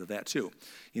reminded of that too.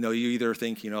 You either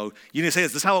think, you need to say,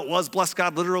 is this how it was, bless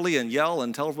God literally, and yell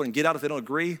and tell everyone and get out if they don't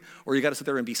agree, or you got to sit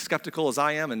there and be skeptical as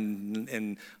I am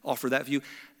and offer that view.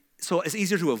 So it's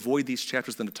easier to avoid these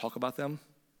chapters than to talk about them,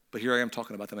 but here I am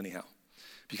talking about them anyhow,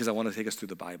 because I want to take us through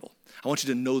the Bible. I want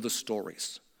you to know the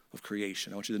stories of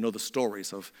creation. I want you to know the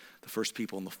stories of the first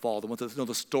people in the fall. I want you to know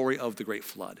the story of the great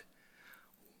flood.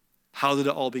 How did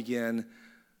it all begin?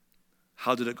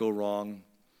 How did it go wrong?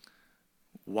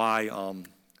 Why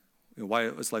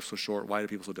is life so short? Why are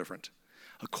people so different?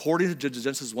 According to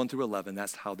Genesis 1 through 11,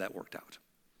 that's how that worked out.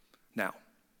 Now,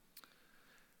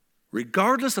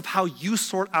 regardless of how you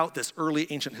sort out this early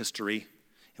ancient history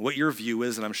and what your view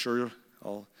is, and I'm sure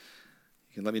you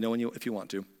can let me know if you want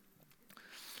to,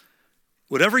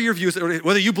 whatever your view is,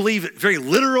 whether you believe very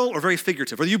literal or very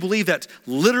figurative, whether you believe that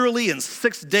literally in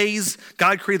 6 days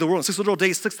God created the world in 6 literal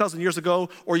days 6,000 years ago,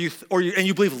 and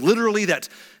you believe literally that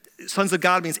sons of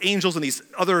God means angels, and these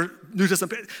other New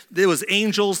Testament, there was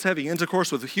angels having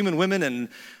intercourse with human women, and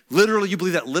literally, you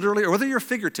believe that literally, or whether you're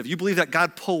figurative, you believe that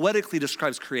God poetically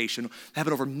describes creation,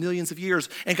 happened over millions of years,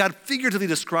 and God figuratively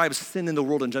describes sin in the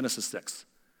world in Genesis 6.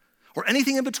 Or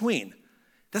anything in between.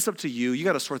 That's up to you. You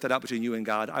got to sort that out between you and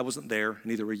God. I wasn't there,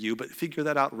 neither were you, but figure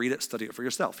that out, read it, study it for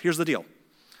yourself. Here's the deal.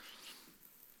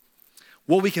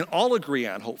 What we can all agree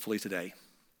on, hopefully today,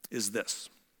 is this.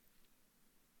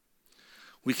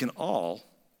 We can all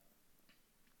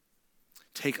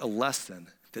take a lesson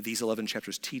that these 11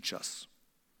 chapters teach us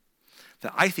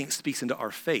that I think speaks into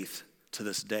our faith to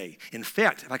this day. In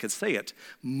fact, if I could say it,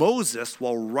 Moses,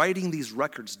 while writing these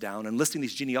records down and listing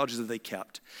these genealogies that they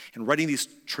kept and writing these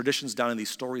traditions down and these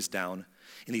stories down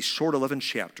in these short 11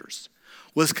 chapters,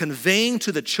 was conveying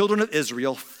to the children of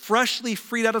Israel, freshly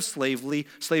freed out of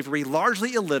slavery,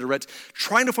 largely illiterate,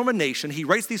 trying to form a nation. He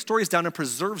writes these stories down and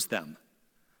preserves them.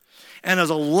 And as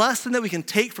a lesson that we can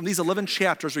take from these 11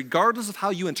 chapters, regardless of how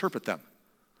you interpret them,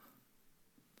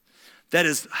 that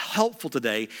is helpful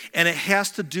today, and it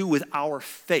has to do with our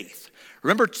faith.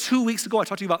 Remember 2 weeks ago I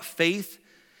talked to you about faith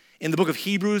in the book of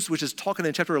Hebrews, which is talking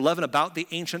in chapter 11 about the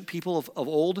ancient people of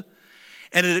old?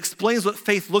 And it explains what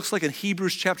faith looks like in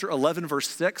Hebrews chapter 11, verse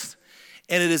 6.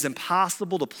 And it is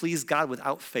impossible to please God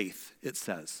without faith, it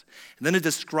says. And then it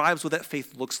describes what that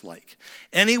faith looks like.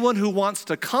 Anyone who wants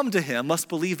to come to him must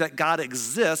believe that God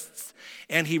exists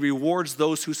and he rewards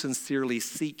those who sincerely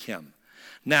seek him.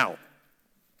 Now,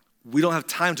 we don't have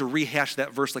time to rehash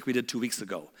that verse like we did 2 weeks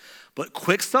ago. But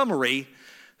quick summary,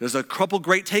 there's a couple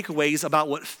great takeaways about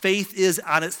what faith is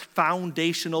on its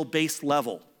foundational base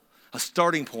level, a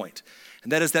starting point.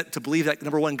 And that is that to believe that,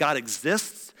 number one, God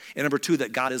exists, and number two,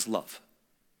 that God is love.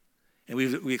 And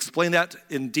we explained that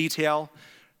in detail.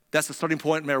 That's the starting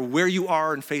point. No matter where you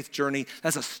are in faith journey,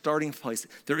 that's a starting place.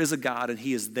 There is a God, and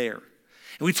he is there.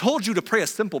 And we told you to pray a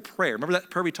simple prayer. Remember that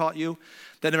prayer we taught you?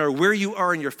 That no matter where you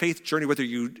are in your faith journey, whether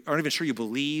you aren't even sure you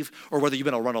believe, or whether you've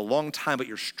been around a long time but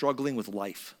you're struggling with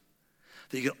life,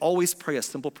 that you can always pray a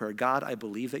simple prayer. God, I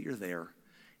believe that you're there,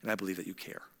 and I believe that you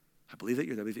care. I believe that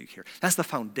you're there, I believe that you care. That's the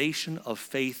foundation of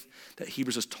faith that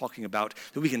Hebrews is talking about,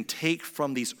 that we can take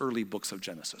from these early books of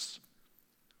Genesis,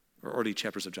 or early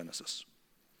chapters of Genesis.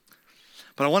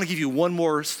 But I want to give you one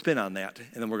more spin on that,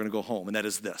 and then we're going to go home, and that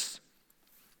is this.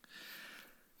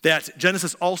 That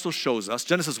Genesis also shows us,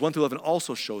 Genesis 1 through 11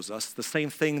 also shows us the same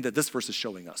thing that this verse is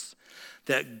showing us.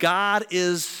 That God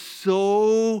is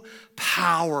so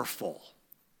powerful.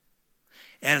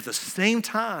 And at the same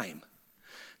time,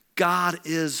 God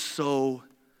is so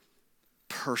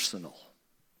personal.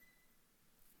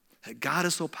 That God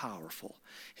is so powerful.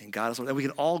 And God is so, and we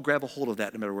can all grab a hold of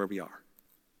that no matter where we are.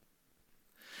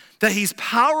 That he's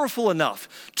powerful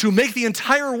enough to make the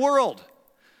entire world,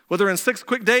 whether in 6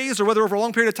 quick days or whether over a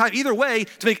long period of time, either way,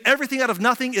 to make everything out of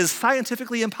nothing is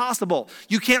scientifically impossible.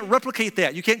 You can't replicate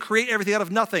that. You can't create everything out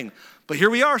of nothing. But here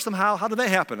we are somehow. How did that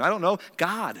happen? I don't know.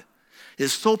 God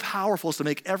is so powerful as to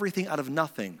make everything out of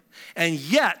nothing. And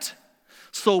yet,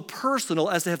 so personal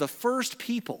as to have the first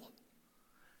people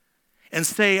and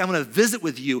say, I'm going to visit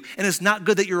with you, and it's not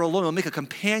good that you're alone. I'll make a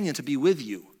companion to be with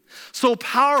you. So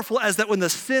powerful as that when the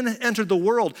sin entered the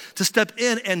world, to step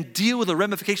in and deal with the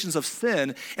ramifications of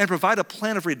sin and provide a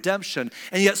plan of redemption,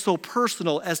 and yet so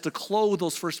personal as to clothe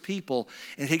those first people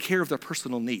and take care of their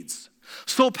personal needs.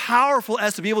 So powerful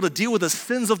as to be able to deal with the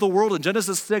sins of the world in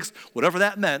Genesis 6, whatever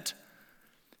that meant,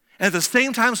 and at the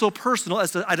same time so personal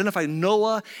as to identify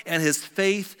Noah and his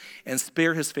faith and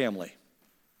spare his family.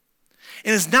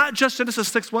 And it's not just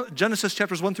Genesis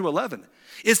chapters 1 through 11.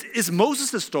 It's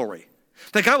Moses' story.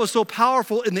 That God was so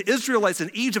powerful in the Israelites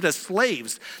in Egypt as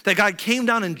slaves that God came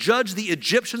down and judged the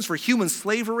Egyptians for human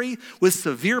slavery with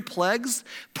severe plagues,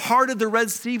 parted the Red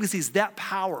Sea because he's that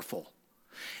powerful.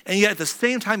 And yet at the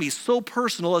same time, he's so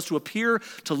personal as to appear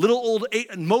to little old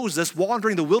Moses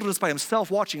wandering the wilderness by himself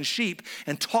watching sheep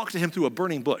and talk to him through a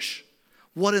burning bush.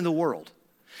 What in the world?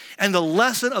 And the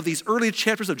lesson of these early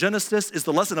chapters of Genesis is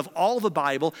the lesson of all the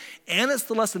Bible, and it's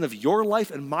the lesson of your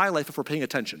life and my life if we're paying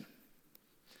attention.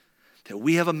 That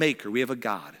we have a maker, we have a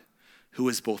God who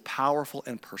is both powerful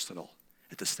and personal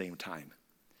at the same time.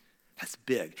 That's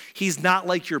big. He's not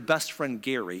like your best friend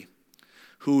Gary,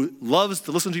 who loves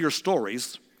to listen to your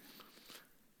stories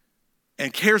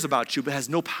and cares about you but has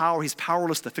no power. He's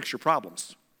powerless to fix your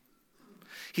problems.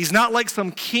 He's not like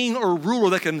some king or ruler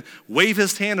that can wave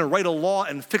his hand and write a law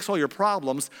and fix all your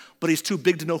problems, but he's too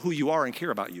big to know who you are and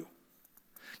care about you.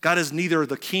 God is neither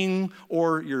the king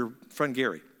or your friend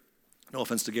Gary. No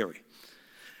offense to Gary.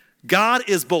 God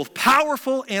is both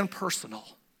powerful and personal.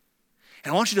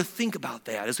 And I want you to think about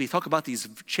that as we talk about these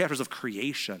chapters of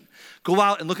creation. Go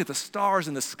out and look at the stars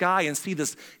in the sky and see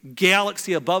this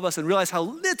galaxy above us and realize how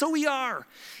little we are.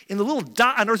 In the little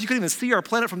dot on Earth, you can't even see our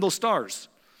planet from those stars.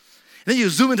 And then you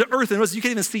zoom into Earth and realize you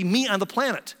can't even see me on the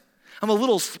planet. I'm a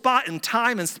little spot in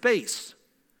time and space.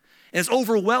 And it's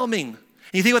overwhelming. And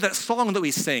you think about that song that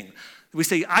we sing. We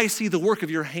say, I see the work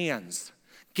of your hands.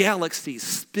 Galaxies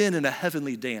spin in a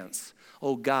heavenly dance.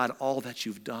 Oh God, all that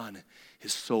you've done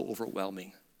is so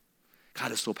overwhelming.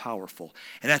 God is so powerful.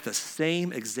 And at the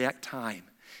same exact time,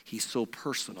 he's so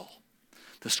personal.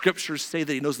 The scriptures say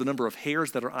that he knows the number of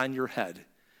hairs that are on your head,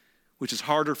 which is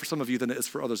harder for some of you than it is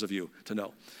for others of you to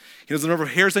know. He knows the number of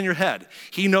hairs on your head.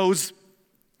 He knows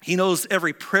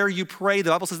every prayer you pray. The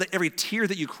Bible says that every tear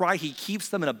that you cry, he keeps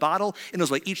them in a bottle and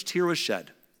knows why each tear was shed.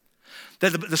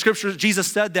 That the scripture,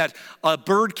 Jesus said that a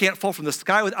bird can't fall from the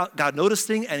sky without God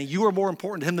noticing, and you are more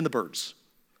important to him than the birds.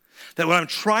 That what I'm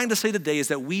trying to say today is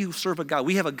that we serve a God.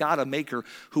 We have a God, a maker,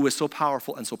 who is so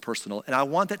powerful and so personal. And I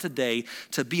want that today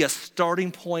to be a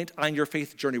starting point on your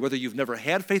faith journey, whether you've never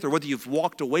had faith or whether you've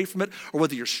walked away from it or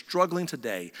whether you're struggling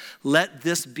today. Let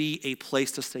this be a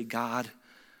place to say, God,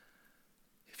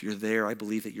 if you're there, I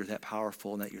believe that you're that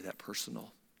powerful and that you're that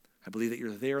personal. I believe that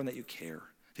you're there and that you care,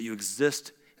 that you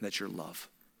exist and that you're love.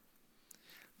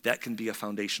 That can be a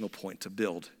foundational point to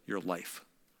build your life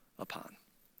upon.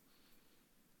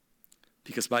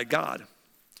 Because my God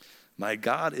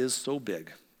is so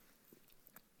big.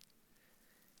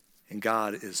 And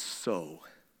God is so,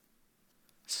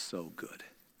 so good.